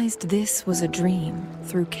realized this was a dream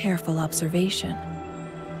through careful observation.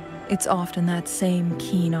 It's often that same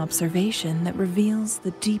keen observation that reveals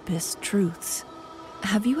the deepest truths.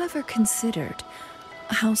 Have you ever considered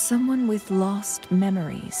how someone with lost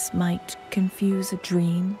memories might confuse a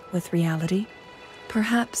dream with reality?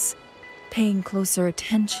 Perhaps paying closer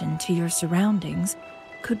attention to your surroundings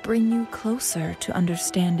could bring you closer to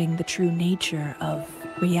understanding the true nature of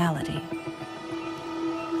reality.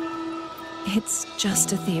 It's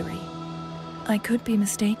just a theory. I could be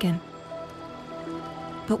mistaken.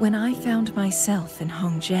 But when I found myself in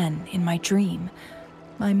Hongzhen in my dream,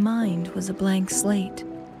 my mind was a blank slate.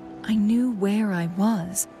 I knew where I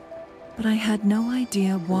was, but I had no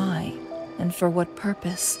idea why and for what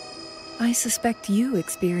purpose. I suspect you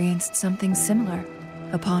experienced something similar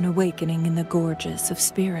upon awakening in the gorges of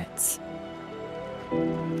spirits.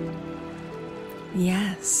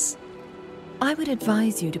 Yes. I would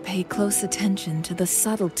advise you to pay close attention to the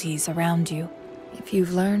subtleties around you. If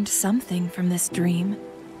you've learned something from this dream,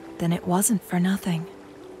 then it wasn't for nothing.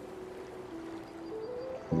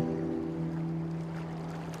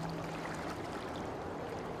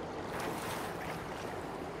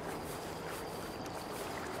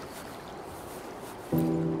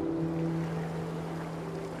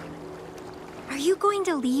 Are you going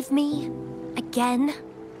to leave me? Again?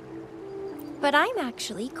 But I'm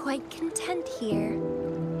actually quite content here.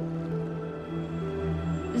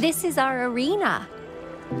 This is our arena.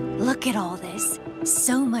 Look at all this.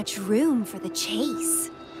 So much room for the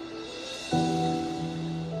chase.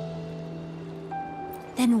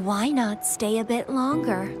 Then why not stay a bit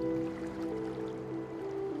longer?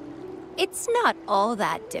 It's not all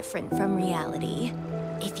that different from reality,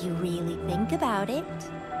 if you really think about it.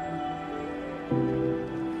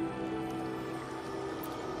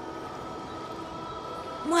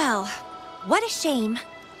 Well, what a shame.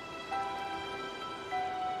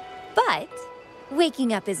 But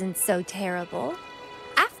waking up isn't so terrible.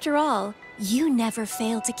 After all, you never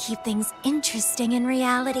fail to keep things interesting in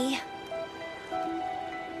reality.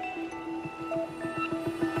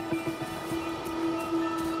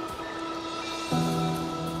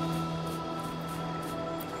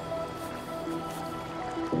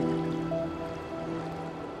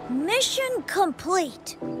 Mission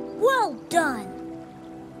complete. Well done.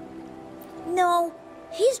 No,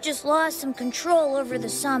 he's just lost some control over the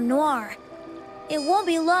Somme Noir. It won't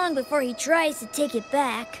be long before he tries to take it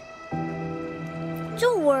back.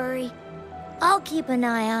 Don't worry. I'll keep an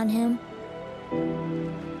eye on him.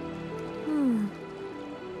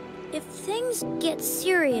 If things get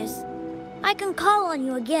serious, I can call on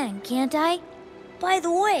you again, can't I? By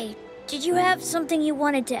the way, did you have something you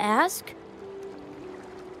wanted to ask?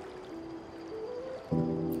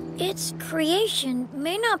 Its creation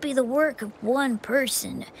may not be the work of one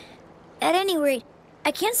person. At any rate,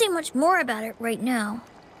 I can't say much more about it right now.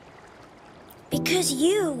 Because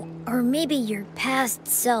you, or maybe your past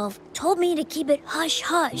self, told me to keep it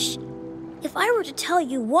hush-hush. If I were to tell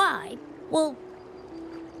you why, well,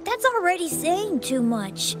 that's already saying too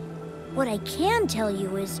much. What I can tell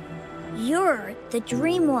you is, you're the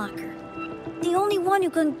Dreamwalker. The only one who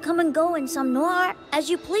can come and go in Somme Noir as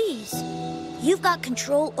you please. You've got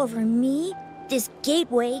control over me, this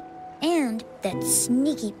gateway, And that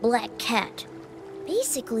sneaky black cat.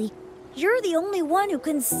 Basically, you're the only one who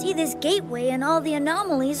can see this gateway and all the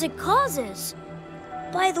anomalies it causes.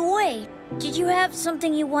 By the way, did you have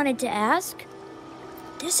something you wanted to ask?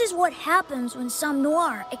 This is what happens when Somme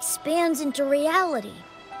Noire expands into reality.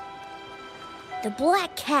 The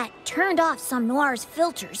black cat turned off Somme Noire's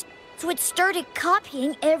filters, so it started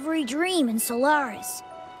copying every dream in Solaris.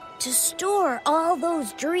 To store all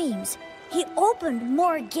those dreams, he opened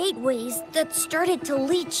more gateways that started to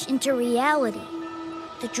leach into reality.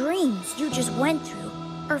 The dreams you just went through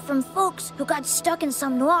are from folks who got stuck in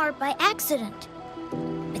Somme Noire by accident.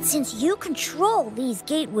 But since you control these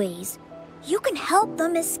gateways, you can help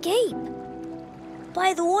them escape.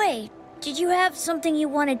 By the way, did you have something you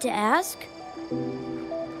wanted to ask?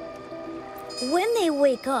 When they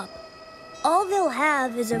wake up, all they'll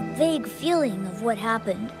have is a vague feeling of what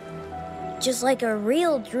happened. Just like a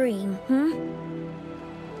real dream,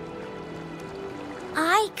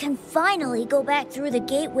 I can finally go back through the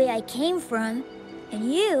gateway I came from,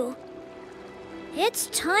 and you... It's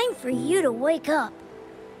time for you to wake up.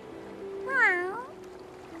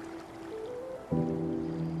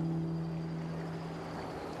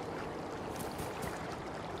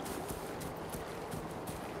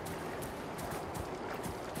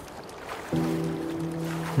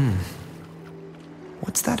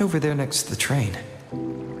 What's that over there next to the train?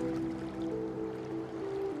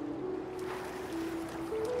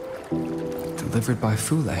 Delivered by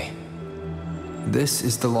Fule. This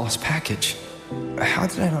is the lost package. How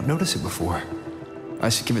did I not notice it before? I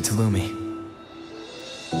should give it to Lumi.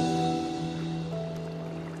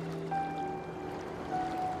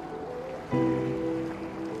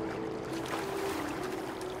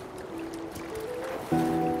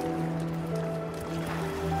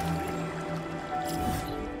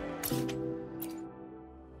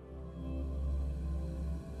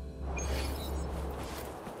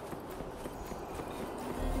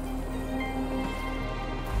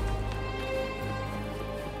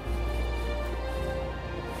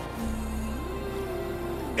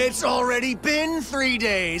 It's already been 3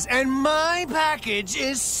 days, and my package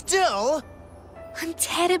is still... I'm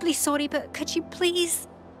terribly sorry, but could you please...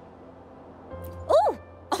 Oh!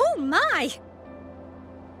 Oh my!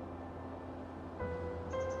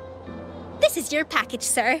 This is your package,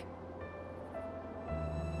 sir.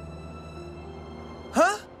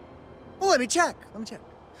 Huh? Well, let me check.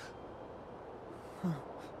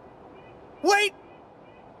 Wait!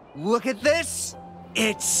 Look at this.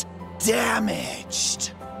 It's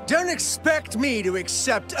damaged. Don't expect me to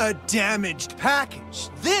accept a damaged package.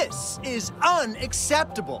 This is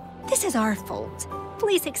unacceptable. This is our fault.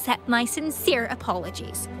 Please accept my sincere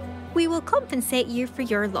apologies. We will compensate you for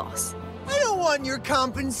your loss. I don't want your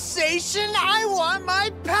compensation. I want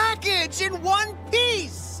my package in one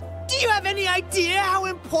piece. Do you have any idea how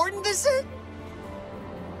important this is?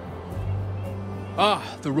 Ah,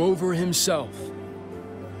 the rover himself.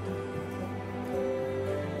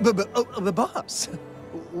 The boss.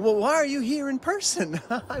 Why are you here in person?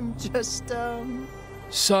 I'm just,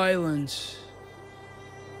 Silence.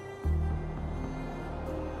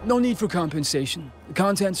 No need for compensation. The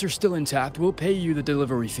contents are still intact. We'll pay you the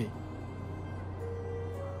delivery fee.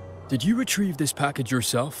 Did you retrieve this package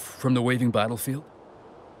yourself from the waving battlefield?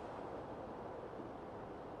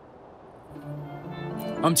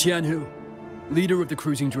 I'm Tianhu, leader of the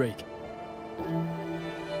Cruising Drake.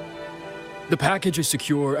 The package is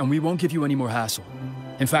secure, and we won't give you any more hassle.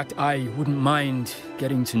 In fact, I wouldn't mind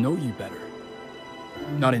getting to know you better.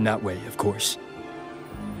 Not in that way, of course.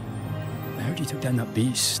 I heard you took down that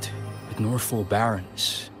beast at Northfall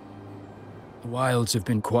Barrens. The wilds have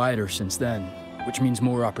been quieter since then, which means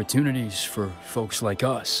more opportunities for folks like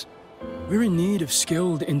us. We're in need of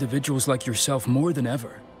skilled individuals like yourself more than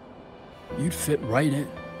ever. You'd fit right in.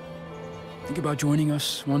 Think about joining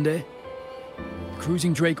us one day? The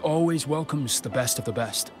Cruising Drake always welcomes the best of the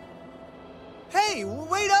best. Hey,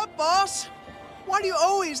 wait up, boss! Why do you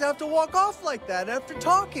always have to walk off like that after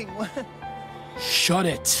talking? Shut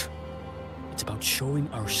it! It's about showing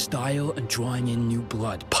our style and drawing in new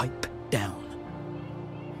blood. Pipe down.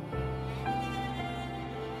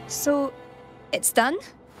 So, it's done?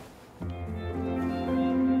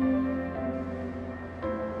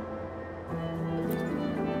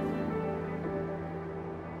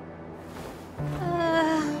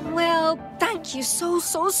 Well, thank you so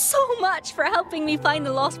much for helping me find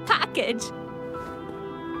the lost package.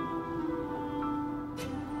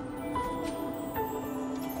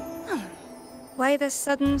 Why the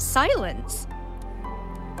sudden silence?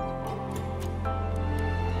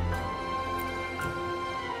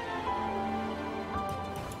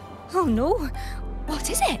 Oh no, what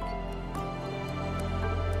is it?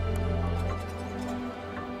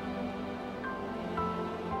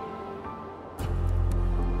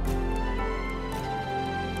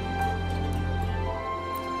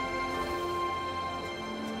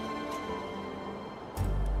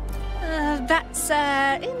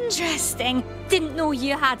 That's, interesting. Didn't know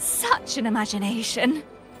you had such an imagination.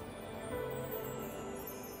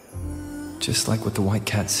 Just like what the White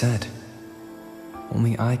Cat said.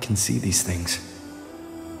 Only I can see these things.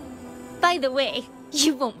 By the way,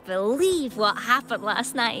 you won't believe what happened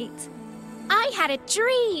last night. I had a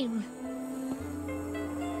dream.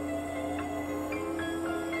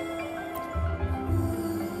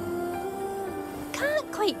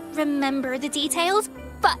 Can't quite remember the details,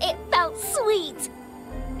 but it felt sweet.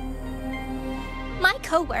 My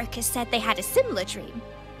co-workers said they had a similar dream.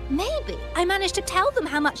 Maybe I managed to tell them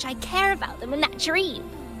how much I care about them in that dream.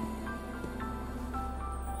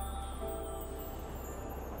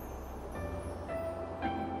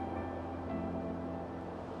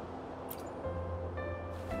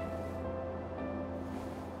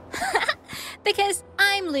 Because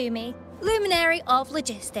I'm Lumi, Luminary of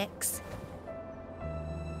Logistics.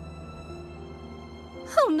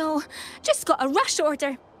 Oh no, just got a rush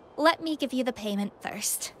order. Let me give you the payment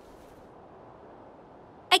first.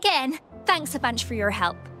 Again, thanks a bunch for your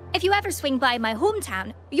help. If you ever swing by my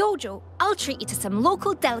hometown, Yojo, I'll treat you to some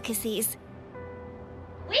local delicacies.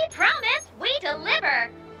 We promise we deliver.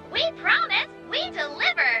 We promise we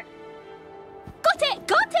deliver. Got it,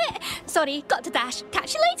 got it! Sorry, got to dash.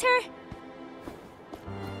 Catch you later.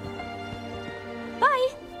 Bye.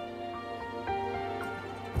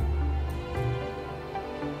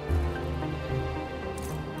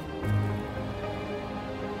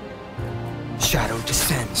 Shadow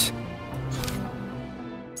descends.